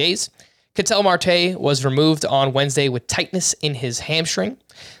next few days. Ketel Marte was removed on Wednesday with tightness in his hamstring.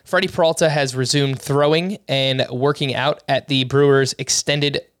 Freddie Peralta has resumed throwing and working out at the Brewers'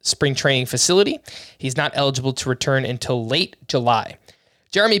 extended spring training facility. He's not eligible to return until late July.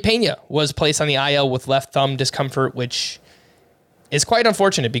 Jeremy Pena was placed on the IL with left thumb discomfort, which is quite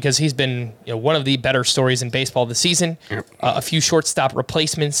unfortunate because he's been one of the better stories in baseball this season. Yep. A few shortstop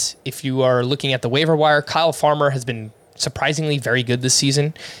replacements. If you are looking at the waiver wire, Kyle Farmer has been surprisingly very good this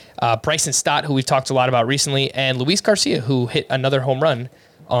season. Bryson Stott, who we've talked a lot about recently, and Luis Garcia, who hit another home run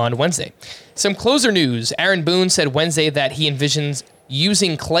on Wednesday. Some closer news. Aaron Boone said Wednesday that he envisions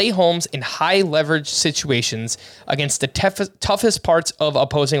using Clay Holmes in high-leverage situations against the toughest parts of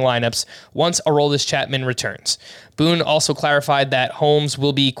opposing lineups once Aroldis Chapman returns. Boone also clarified that Holmes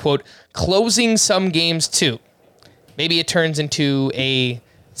will be, quote, closing some games too. Maybe it turns into a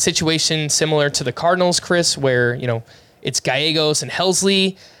situation similar to the Cardinals, Chris, where, it's Gallegos and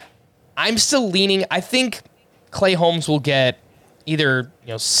Helsley. I'm still leaning. I think Clay Holmes will get either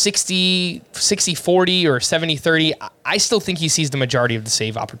 60-40 or 70-30. I still think he sees the majority of the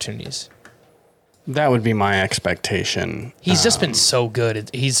save opportunities. That would be my expectation. He's just been so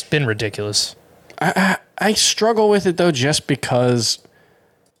good. He's been ridiculous. I struggle with it, though, just because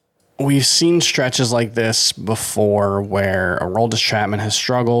we've seen stretches like this before where Aroldis Chapman has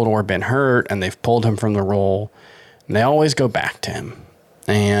struggled or been hurt, and they've pulled him from the role, and they always go back to him.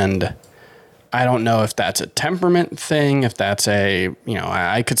 And I don't know if that's a temperament thing, if that's I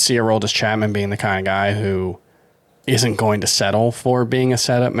could see Aroldis Chapman being the kind of guy who isn't going to settle for being a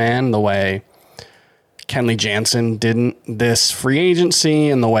setup man the way Kenley Jansen didn't this free agency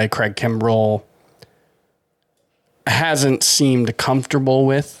and the way Craig Kimbrell hasn't seemed comfortable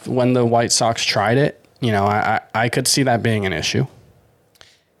with when the White Sox tried it. I could see that being an issue.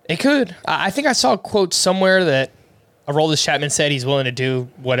 It could. I think I saw a quote somewhere that Aroldis Chapman said he's willing to do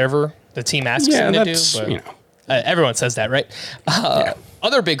whatever the team asks him to do. But everyone says that, right?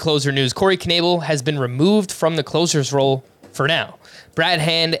 Other big closer news, Corey Knebel has been removed from the closer's role for now. Brad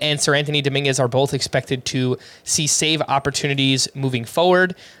Hand and Sir Anthony Dominguez are both expected to see save opportunities moving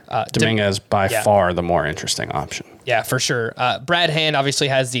forward. Dominguez by far the more interesting option. Yeah, for sure. Brad Hand obviously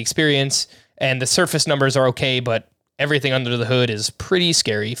has the experience, and the surface numbers are okay, but everything under the hood is pretty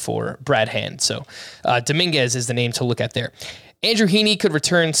scary for Brad Hand. So Dominguez is the name to look at there. Andrew Heaney could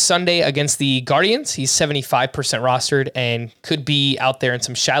return Sunday against the Guardians. He's 75% rostered and could be out there in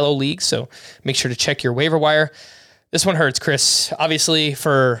some shallow leagues, so make sure to check your waiver wire. This one hurts, Chris, obviously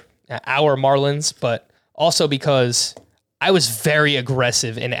for our Marlins, but also because I was very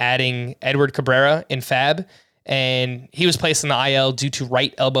aggressive in adding Edward Cabrera in FAB, and he was placed on the IL due to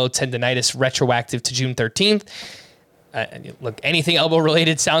right elbow tendonitis retroactive to June 13th. Look, anything elbow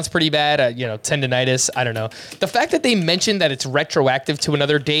related sounds pretty bad. Tendonitis, I don't know. The fact that they mentioned that it's retroactive to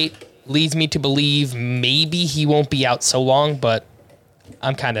another date leads me to believe maybe he won't be out so long, but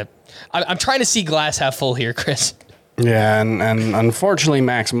I'm trying to see glass half full here, Chris. Yeah, and unfortunately,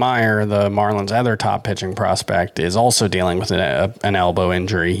 Max Meyer, the Marlins' other top pitching prospect, is also dealing with an elbow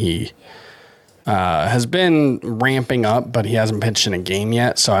injury. He has been ramping up, but he hasn't pitched in a game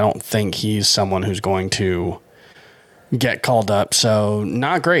yet, so I don't think he's someone who's going to get called up. So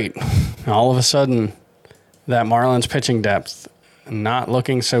not great. All of a sudden, that Marlins pitching depth not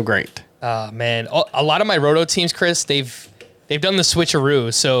looking so great. Man, a lot of my roto teams, Chris, they've done the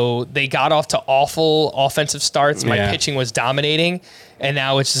switcheroo. So they got off to awful offensive starts. My pitching was dominating, and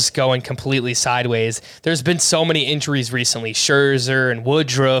now it's just going completely sideways. There's been so many injuries recently. Scherzer and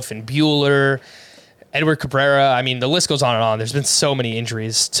Woodruff and Buehler, Edward Cabrera. I mean, the list goes on and on. There's been so many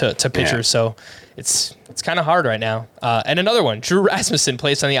injuries to pitchers, so it's kind of hard right now. And another one, Drew Rasmussen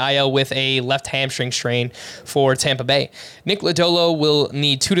placed on the IL with a left hamstring strain for Tampa Bay. Nick Lodolo will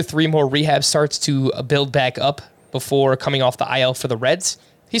need 2 to 3 more rehab starts to build back up before coming off the IL for the Reds.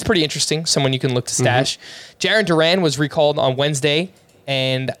 He's pretty interesting, someone you can look to stash. Jarren Duran was recalled on Wednesday,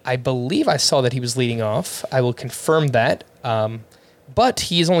 and I believe I saw that he was leading off. I will confirm that. But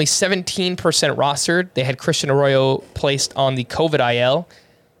he is only 17% rostered. They had Christian Arroyo placed on the COVID IL.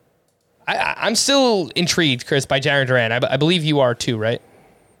 I'm still intrigued, Chris, by Jarren Duran. I believe you are too, right?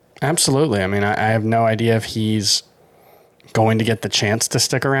 Absolutely. I mean, I have no idea if he's going to get the chance to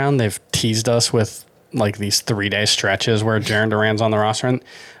stick around. They've teased us with like these 3-day stretches where Jarren Duran's on the roster. And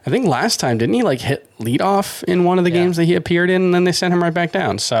I think last time, didn't he like hit leadoff in one of the games that he appeared in, and then they sent him right back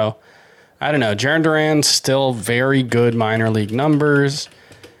down? So I don't know. Jarren Duran still very good minor league numbers.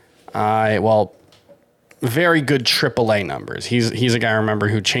 Very good AAA numbers. He's a guy I remember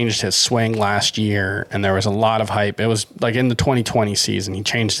who changed his swing last year, and there was a lot of hype. It was like in the 2020 season, he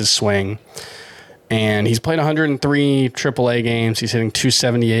changed his swing, and he's played 103 AAA games. He's hitting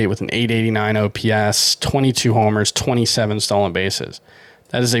 .278 with an .889 OPS, 22 homers, 27 stolen bases.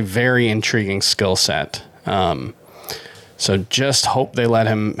 That is a very intriguing skill set. So just hope they let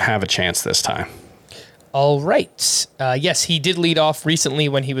him have a chance this time. All right. Yes, he did lead off recently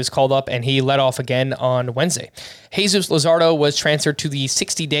when he was called up, and he led off again on Wednesday. Jesus Luzardo was transferred to the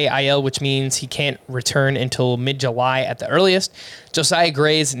 60-day IL, which means he can't return until mid-July at the earliest. Josiah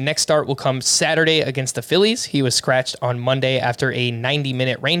Gray's next start will come Saturday against the Phillies. He was scratched on Monday after a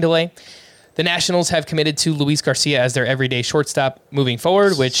 90-minute rain delay. The Nationals have committed to Luis Garcia as their everyday shortstop moving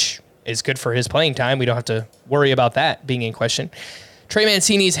forward, which is good for his playing time. We don't have to worry about that being in question. Trey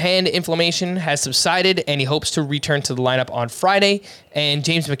Mancini's hand inflammation has subsided, and he hopes to return to the lineup on Friday. And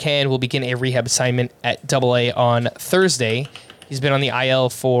James McCann will begin a rehab assignment at AA on Thursday. He's been on the IL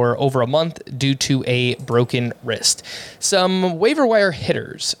for over a month due to a broken wrist. Some waiver wire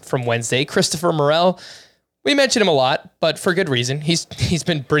hitters from Wednesday. Christopher Morel. We mentioned him a lot, but for good reason. He's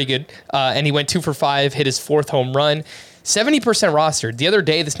been pretty good, and he went 2 for 5, hit his 4th home run. 70% rostered. The other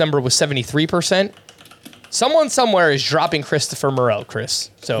day, this number was 73%. Someone somewhere is dropping Christopher Morel, Chris.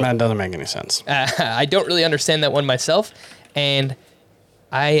 So that doesn't make any sense. I don't really understand that one myself, and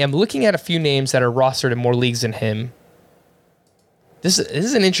I am looking at a few names that are rostered in more leagues than him. This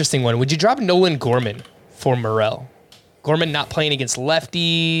is an interesting one. Would you drop Nolan Gorman for Morel? Gorman not playing against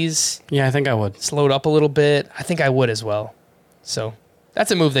lefties. Yeah, I think I would. Slowed up a little bit. I think I would as well. So that's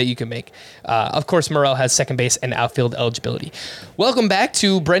a move that you can make. Of course, Morel has second base and outfield eligibility. Welcome back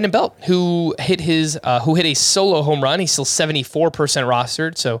to Brandon Belt, who hit a solo home run. He's still 74%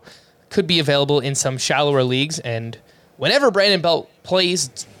 rostered, so could be available in some shallower leagues. And whenever Brandon Belt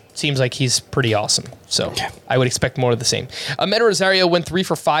plays, seems like he's pretty awesome. So I would expect more of the same. Amed Rosario went 3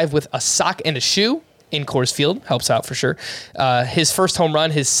 for 5 with a sock and a shoe in Coors Field. Helps out for sure. His first home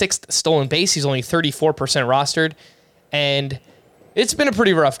run, his 6th stolen base. He's only 34% rostered. And it's been a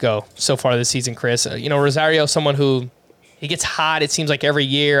pretty rough go so far this season, Chris. Rosario, someone who he gets hot, it seems like every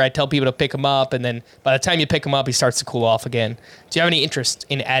year. I tell people to pick him up, and then by the time you pick him up, he starts to cool off again. Do you have any interest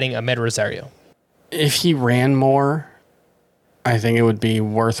in adding Amed Rosario? If he ran more, I think it would be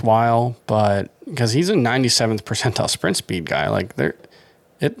worthwhile, but because he's a 97th percentile sprint speed guy, like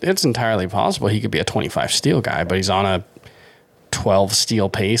it's entirely possible he could be a 25 steal guy, but he's on a 12 steal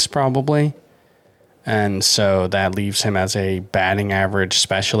pace probably. And so that leaves him as a batting average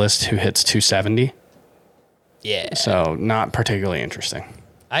specialist who hits 270. Yeah. So not particularly interesting.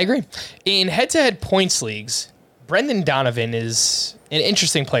 I agree. In head-to-head points leagues, Brendan Donovan is an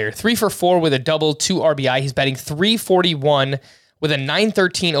interesting player. 3 for 4 with a double, 2 RBI. He's batting .341 with a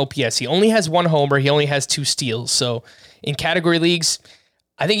 .913 OPS. He only has 1 homer. He only has 2 steals. So in category leagues,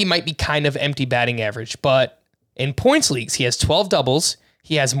 I think he might be kind of empty batting average. But in points leagues, he has 12 doubles.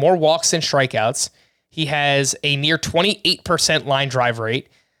 He has more walks than strikeouts. He has a near 28% line drive rate.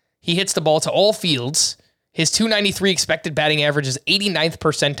 He hits the ball to all fields. His .293 expected batting average is 89th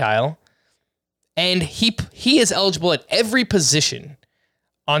percentile. And he is eligible at every position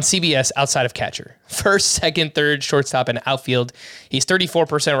on CBS outside of catcher. First, second, third, shortstop, and outfield. He's 34%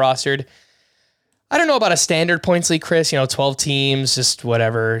 rostered. I don't know about a standard points league, Chris. 12 teams, just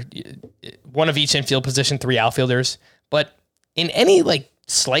whatever. One of each infield position, 3 outfielders. But in any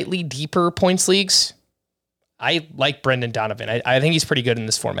slightly deeper points leagues, I like Brendan Donovan. I think he's pretty good in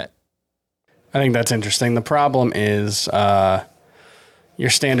this format. I think that's interesting. The problem is your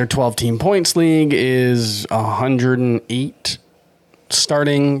standard 12-team points league is 108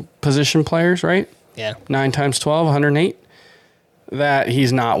 starting position players, right? Yeah. 9 times 12, 108. That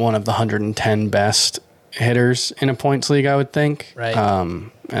he's not one of the 110 best hitters in a points league, I would think. Right.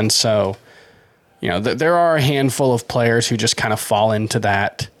 And so, there are a handful of players who just kind of fall into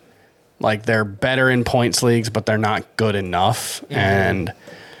that. Like, they're better in points leagues, but they're not good enough. Mm-hmm. And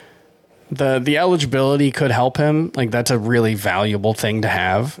the eligibility could help him. Like, that's a really valuable thing to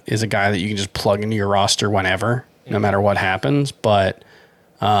have, is a guy that you can just plug into your roster whenever, no matter what happens. But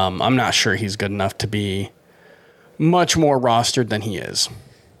I'm not sure he's good enough to be much more rostered than he is.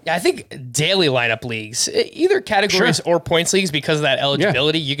 Yeah, I think daily lineup leagues, either categories or points leagues, because of that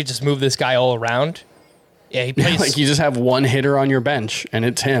eligibility, you could just move this guy all around. Yeah, he plays. Like, you just have one hitter on your bench, and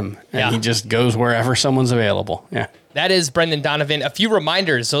it's him. And he just goes wherever someone's available. Yeah. That is Brendan Donovan. A few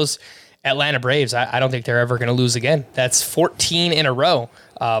reminders, those Atlanta Braves, I don't think they're ever going to lose again. That's 14 in a row.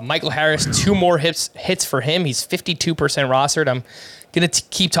 Michael Harris, 2 more hits for him. He's 52% rostered. I'm going to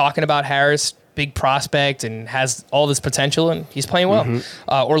keep talking about Harris. Big prospect and has all this potential, and he's playing well.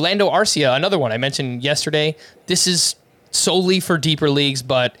 Mm-hmm. Orlando Arcia, another one I mentioned yesterday. This is solely for deeper leagues,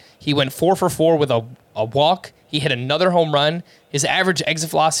 but he went 4 for 4 with a walk. He hit another home run. His average exit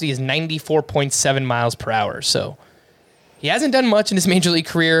velocity is 94.7 miles per hour. So he hasn't done much in his major league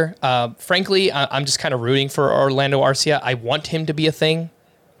career. Frankly, I'm just kind of rooting for Orlando Arcia. I want him to be a thing.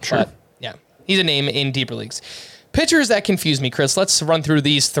 Sure. But yeah, he's a name in deeper leagues. Pitchers that confuse me, Chris. Let's run through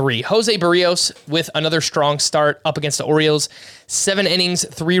these 3. Jose Barrios with another strong start up against the Orioles. 7 innings,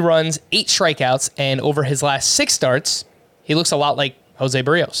 3 runs, 8 strikeouts, and over his last 6 starts, he looks a lot like Jose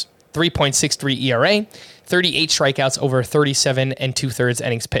Barrios. 3.63 ERA, 38 strikeouts over 37 2/3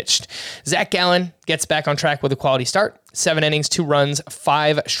 innings pitched. Zach Gallen gets back on track with a quality start. 7 innings, 2 runs,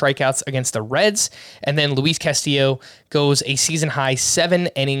 5 strikeouts against the Reds. And then Luis Castillo goes a season-high 7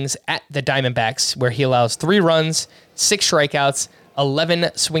 innings at the Diamondbacks, where he allows 3 runs, 6 strikeouts,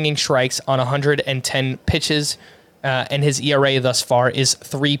 11 swinging strikes on 110 pitches, and his ERA thus far is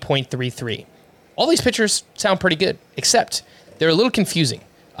 3.33. All these pitchers sound pretty good, except they're a little confusing.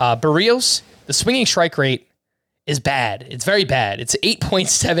 Barrios, the swinging strike rate is bad. It's very bad. It's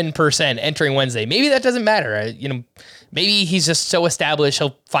 8.7% entering Wednesday. Maybe that doesn't matter. Maybe he's just so established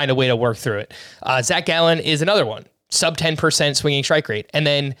he'll find a way to work through it. Zach Gallen is another one, sub 10% swinging strike rate. And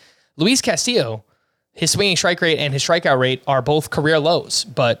then Luis Castillo, his swinging strike rate and his strikeout rate are both career lows,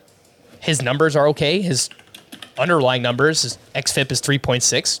 but his numbers are okay. His underlying numbers, his xFIP is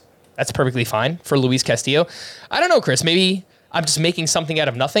 3.6. That's perfectly fine for Luis Castillo. I don't know, Chris. Maybe I'm just making something out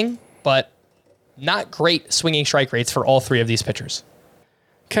of nothing, but not great swinging strike rates for all 3 of these pitchers.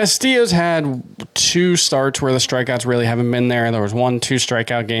 Castillo's had 2 starts where the strikeouts really haven't been there. There was 1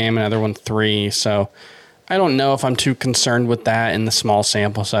 2-strikeout game, another one 3. So I don't know if I'm too concerned with that in the small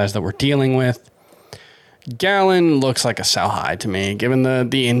sample size that we're dealing with. Gallen looks like a sell high to me, given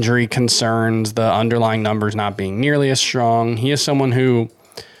the injury concerns, the underlying numbers not being nearly as strong. He is someone who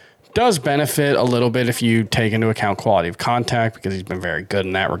does benefit a little bit if you take into account quality of contact, because he's been very good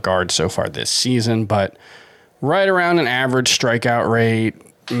in that regard so far this season, but right around an average strikeout rate,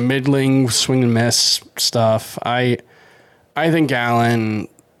 middling swing and miss stuff. I think Gallen,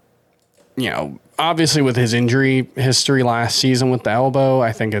 obviously with his injury history last season with the elbow,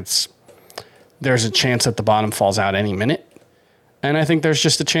 I think there's a chance that the bottom falls out any minute. And I think there's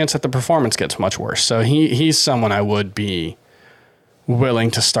just a chance that the performance gets much worse. So he's someone I would be willing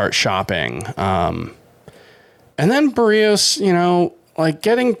to start shopping. And then Barrios,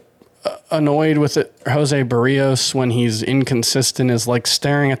 getting annoyed with it. Jose Barrios when he's inconsistent is like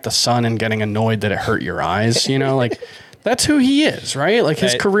staring at the sun and getting annoyed that it hurt your eyes. That's who he is, right? Like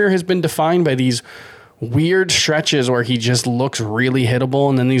his career has been defined by these weird stretches where he just looks really hittable,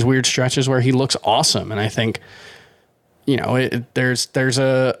 and then these weird stretches where he looks awesome. And I think there's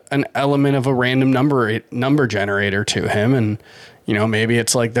an element of a random number generator to him, and maybe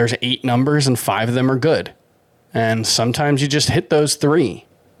it's like there's 8 numbers and 5 of them are good, and sometimes you just hit those 3,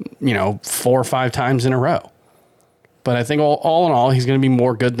 4 or 5 times in a row. But I think all in all, he's going to be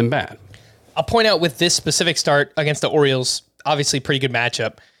more good than bad. I'll point out with this specific start against the Orioles, obviously pretty good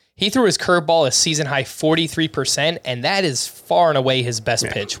matchup. He threw his curveball a season high 43%, and that is far and away his best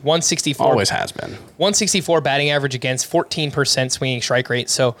pitch. 164. Always has been. 164 batting average against 14% swinging strike rate.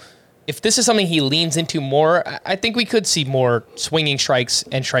 So if this is something he leans into more, I think we could see more swinging strikes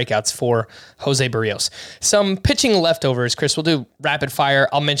and strikeouts for Jose Barrios. Some pitching leftovers, Chris. We'll do rapid fire.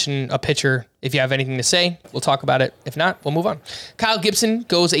 I'll mention a pitcher. If you have anything to say, we'll talk about it. If not, we'll move on. Kyle Gibson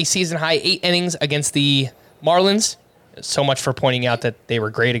goes a season high 8 innings against the Marlins. So much for pointing out that they were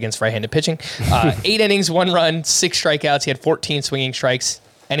great against right-handed pitching. 8 innings, 1 run, 6 strikeouts. He had 14 swinging strikes.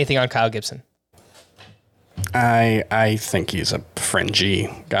 Anything on Kyle Gibson? I think he's a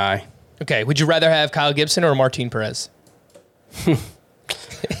fringy guy. Okay, would you rather have Kyle Gibson or Martin Perez?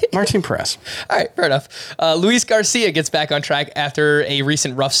 Martin Perez. All right, fair enough. Luis Garcia gets back on track after a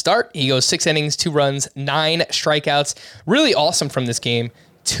recent rough start. He goes 6 innings, 2 runs, 9 strikeouts. Really awesome from this game.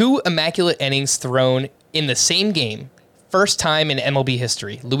 2 immaculate innings thrown in the same game. First time in MLB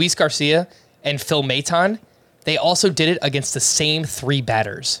history. Luis Garcia and Phil Maton, they also did it against the same 3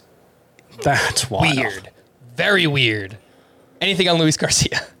 batters. That's wild. Weird. Very weird. Anything on Luis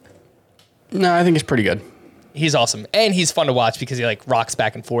Garcia? No, I think he's pretty good. He's awesome. And he's fun to watch because he rocks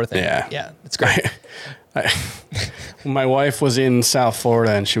back and forth. And yeah, it's great. My wife was in South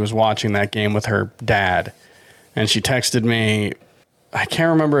Florida and she was watching that game with her dad. And she texted me. I can't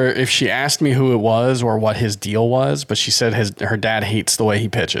remember if she asked me who it was or what his deal was, but she said her dad hates the way he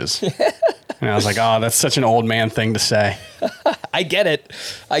pitches. And I was like, oh, that's such an old man thing to say. I get it.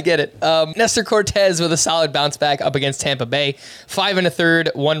 Nestor Cortez with a solid bounce back up against Tampa Bay. 5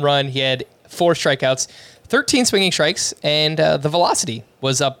 1/3, 1 run. He had 4 strikeouts, 13 swinging strikes, and the velocity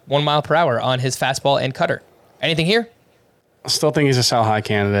was up 1 mile per hour on his fastball and cutter. Anything here? I still think he's a sell high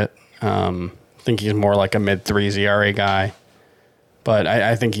candidate. I think he's more like a mid-3s ERA guy. But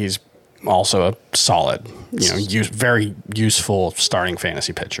I think he's also a solid, very useful starting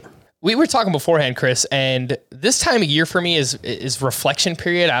fantasy pitcher. We were talking beforehand, Chris, and this time of year for me is reflection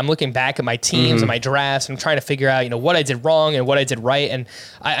period. I'm looking back at my teams and my drafts. And I'm trying to figure out, what I did wrong and what I did right. And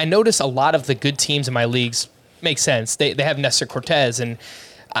I noticed a lot of the good teams in my leagues make sense. They have Nestor Cortez. And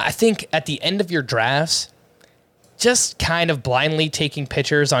I think at the end of your drafts, just kind of blindly taking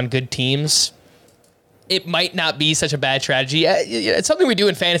pitchers on good teams, it might not be such a bad strategy. It's something we do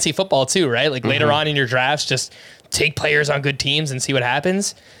in fantasy football too, right? Later on in your drafts, just take players on good teams and see what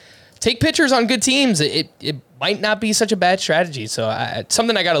happens. Take pitchers on good teams. It might not be such a bad strategy. So it's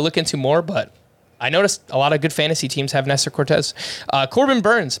something I got to look into more, but I noticed a lot of good fantasy teams have Nestor Cortez. Corbin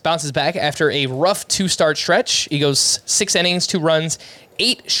Burns bounces back after a rough 2-start stretch. He goes 6 innings, 2 runs,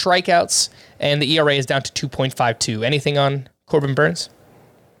 8 strikeouts, and the ERA is down to 2.52. Anything on Corbin Burns?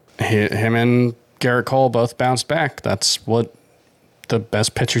 Him and Garrett Cole both bounced back. That's what the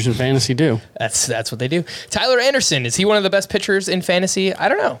best pitchers in fantasy do. That's what they do. Tyler Anderson, is he one of the best pitchers in fantasy? I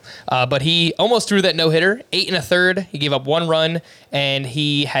don't know. But he almost threw that no-hitter, 8 1/3. He gave up 1 run, and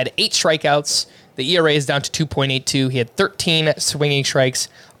he had 8 strikeouts. The ERA is down to 2.82. He had 13 swinging strikes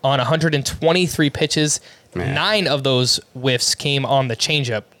on 123 pitches. Man. 9 of those whiffs came on the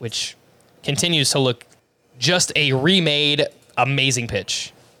changeup, which continues to look just a remade, amazing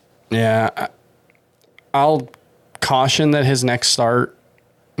pitch. Yeah, I'll caution that his next start,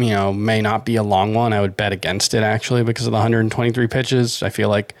 may not be a long one. I would bet against it, actually, because of the 123 pitches. I feel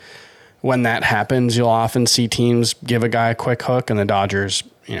like when that happens, you'll often see teams give a guy a quick hook, and the Dodgers,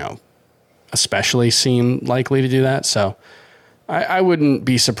 especially seem likely to do that. So I wouldn't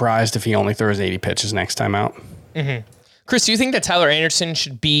be surprised if he only throws 80 pitches next time out. Mm-hmm. Chris, do you think that Tyler Anderson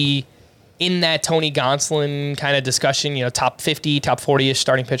should be in that Tony Gonsolin kind of discussion, top 50, top 40-ish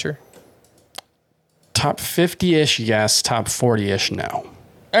starting pitcher? Top 50-ish, yes. Top 40-ish, no.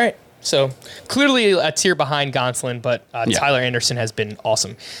 All right. So clearly a tier behind Gonsolin, but Tyler Anderson has been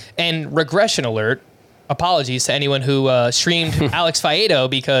awesome. And regression alert, apologies to anyone who streamed Alex Faedo,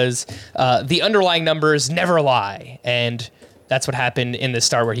 because the underlying numbers never lie. And that's what happened in this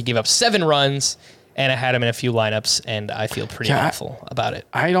start where he gave up 7 runs, and I had him in a few lineups, and I feel pretty awful about it.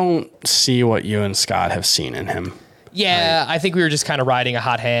 I don't see what you and Scott have seen in him. Yeah, I think we were just kind of riding a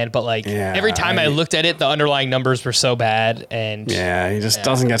hot hand, but every time I looked at it, the underlying numbers were so bad. And he just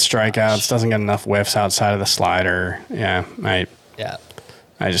doesn't get strikeouts, doesn't get enough whiffs outside of the slider. I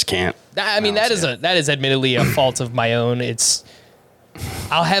just can't. That is admittedly a fault of my own. It's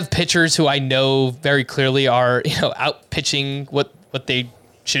I'll have pitchers who I know very clearly are, out pitching what they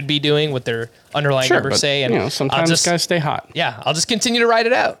should be doing, what their underlying numbers say. And sometimes guys stay hot. Yeah, I'll just continue to ride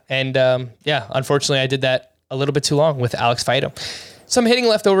it out. And unfortunately, I did that a little bit too long with Alex Faedo. Some hitting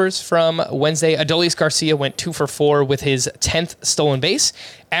leftovers from Wednesday. Adolis Garcia went 2 for 4 with his 10th stolen base.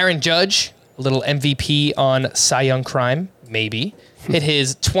 Aaron Judge, a little MVP on Cy Young crime, maybe, hit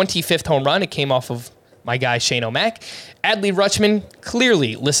his 25th home run. It came off of my guy Shane O'Mac. Adley Rutschman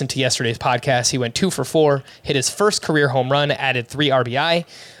clearly listened to yesterday's podcast. He went 2 for 4, hit his first career home run, added 3 RBI.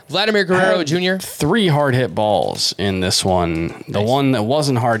 Vladimir Guerrero Jr. 3 hard hit balls in this one. The one that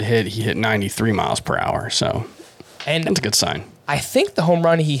wasn't hard hit, he hit 93 miles per hour. So that's a good sign. I think the home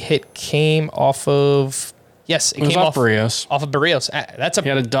run he hit came off of it came off Barrios. Off of Barrios. He had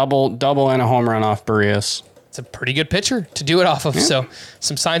a double and a home run off Barrios. It's a pretty good pitcher to do it off of. Yeah. So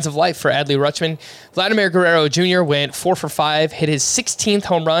some signs of life for Adley Rutschman. Vladimir Guerrero Jr. went 4 for 5, hit his 16th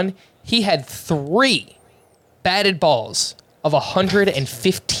home run. He had 3 batted balls of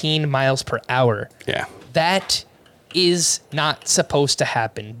 115 miles per hour. Yeah. That is not supposed to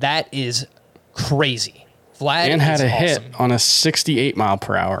happen. That is crazy. Vlad and had a awesome. hit on a 68 mile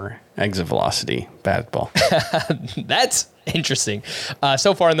per hour exit velocity batted ball. That's interesting.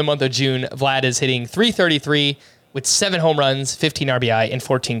 So far in the month of June, Vlad is hitting .333 with 7 home runs, 15 RBI in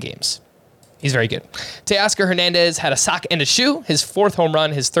 14 games. He's very good. Teoscar Hernandez had a sock and a shoe, his 4th home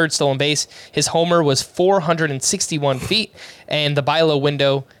run, his 3rd stolen base. His homer was 461 feet, and the buy low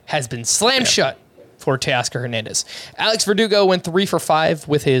window has been slammed shut for Teoscar Hernandez. Alex Verdugo went 3 for 5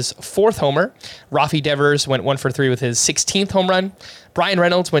 with his 4th homer. Rafi Devers went 1 for 3 with his 16th home run. Brian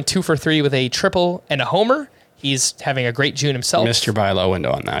Reynolds went 2 for 3 with a triple and a homer. He's having a great June himself. Missed your buy low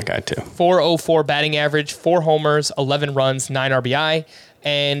window on that guy, too. .404 batting average, 4 homers, 11 runs, 9 RBI.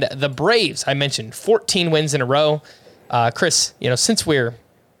 And the Braves, I mentioned, 14 wins in a row. Chris, since we're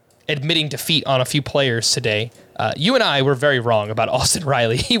admitting defeat on a few players today, you and I were very wrong about Austin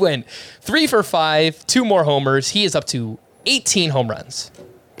Riley. He went 3 for 5, 2 more homers. He is up to 18 home runs.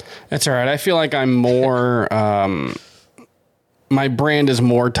 That's all right. I feel like I'm more... my brand is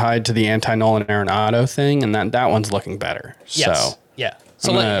more tied to the anti-Nolan Arenado thing, and that one's looking better. Yes. So yeah.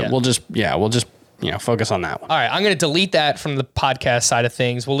 So we'll just focus on that one. All right, I'm going to delete that from the podcast side of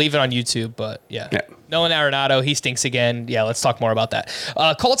things. We'll leave it on YouTube, but Nolan Arenado, he stinks again. Yeah, let's talk more about that.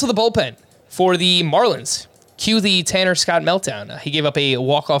 Call to the bullpen for the Marlins. Cue the Tanner Scott meltdown. He gave up a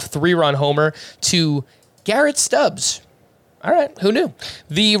walk-off 3-run homer to Garrett Stubbs. All right, who knew?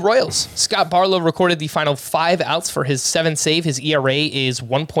 The Royals. Scott Barlow recorded the final 5 outs for his 7th save. His ERA is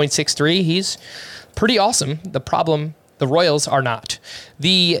 1.63. He's pretty awesome. The problem, the Royals are not.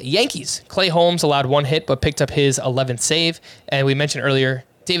 The Yankees. Clay Holmes allowed 1 hit, but picked up his 11th save. And we mentioned earlier,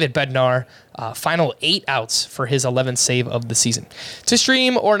 David Bednar, final 8 outs for his 11th save of the season. To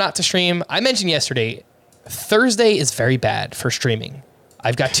stream or not to stream, I mentioned yesterday, Thursday is very bad for streaming.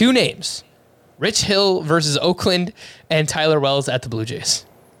 I've got 2 names. Rich Hill versus Oakland, and Tyler Wells at the Blue Jays.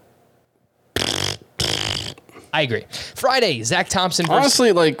 I agree. Friday, Zach Thompson versus...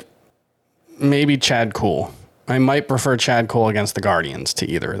 Honestly, maybe Chad Kuhl. I might prefer Chad Kuhl against the Guardians to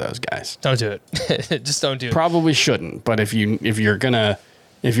either of those guys. Don't do it. Just don't do it. Probably shouldn't, but if you're gonna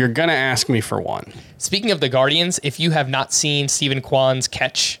ask me for one. Speaking of the Guardians, if you have not seen Stephen Kwan's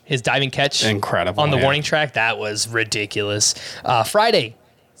catch, his diving catch... Incredible. On the warning track, that was ridiculous. Friday...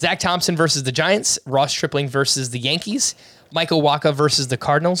 Zach Thompson versus the Giants. Ross Stripling versus the Yankees. Michael Wacha versus the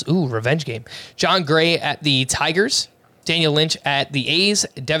Cardinals. Ooh, revenge game. John Gray at the Tigers. Daniel Lynch at the A's.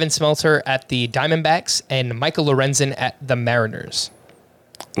 Devin Smelter at the Diamondbacks. And Michael Lorenzen at the Mariners.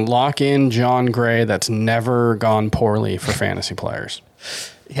 Lock in John Gray. That's never gone poorly for fantasy players.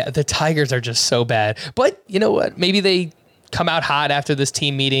 Yeah, the Tigers are just so bad. But you know what? Maybe they come out hot after this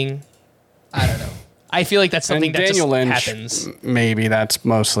team meeting. I don't know. I feel like that's something that just happens. Maybe that's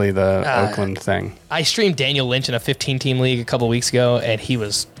mostly the Oakland thing. I streamed Daniel Lynch in a 15-team league a couple weeks ago, and he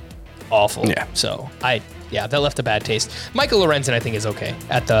was awful. Yeah. So, that left a bad taste. Michael Lorenzen, I think, is okay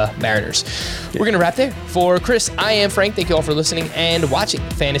at the Mariners. Yeah. We're going to wrap there. For Chris, I am Frank. Thank you all for listening and watching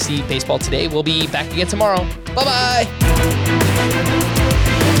Fantasy Baseball Today. We'll be back again tomorrow. Bye-bye.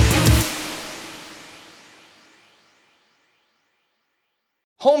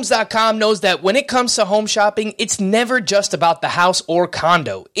 Homes.com knows that when it comes to home shopping, it's never just about the house or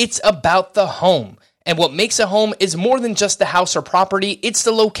condo. It's about the home. And what makes a home is more than just the house or property, it's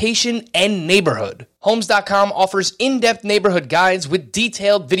the location and neighborhood. Homes.com offers in-depth neighborhood guides with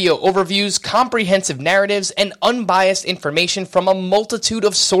detailed video overviews, comprehensive narratives, and unbiased information from a multitude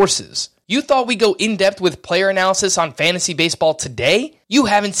of sources. You thought we'd go in-depth with player analysis on Fantasy Baseball Today? You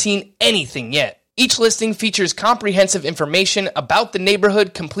haven't seen anything yet. Each listing features comprehensive information about the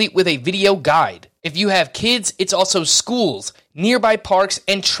neighborhood, complete with a video guide. If you have kids, it's also schools, nearby parks,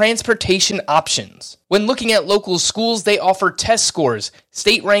 and transportation options. When looking at local schools, they offer test scores,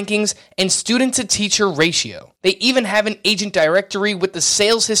 state rankings, and student-to-teacher ratio. They even have an agent directory with the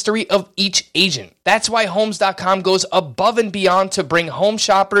sales history of each agent. That's why Homes.com goes above and beyond to bring home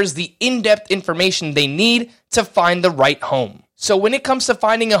shoppers the in-depth information they need to find the right home. So when it comes to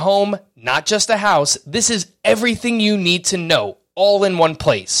finding a home, not just a house, this is everything you need to know, all in one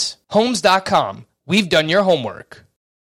place. Homes.com. We've done your homework.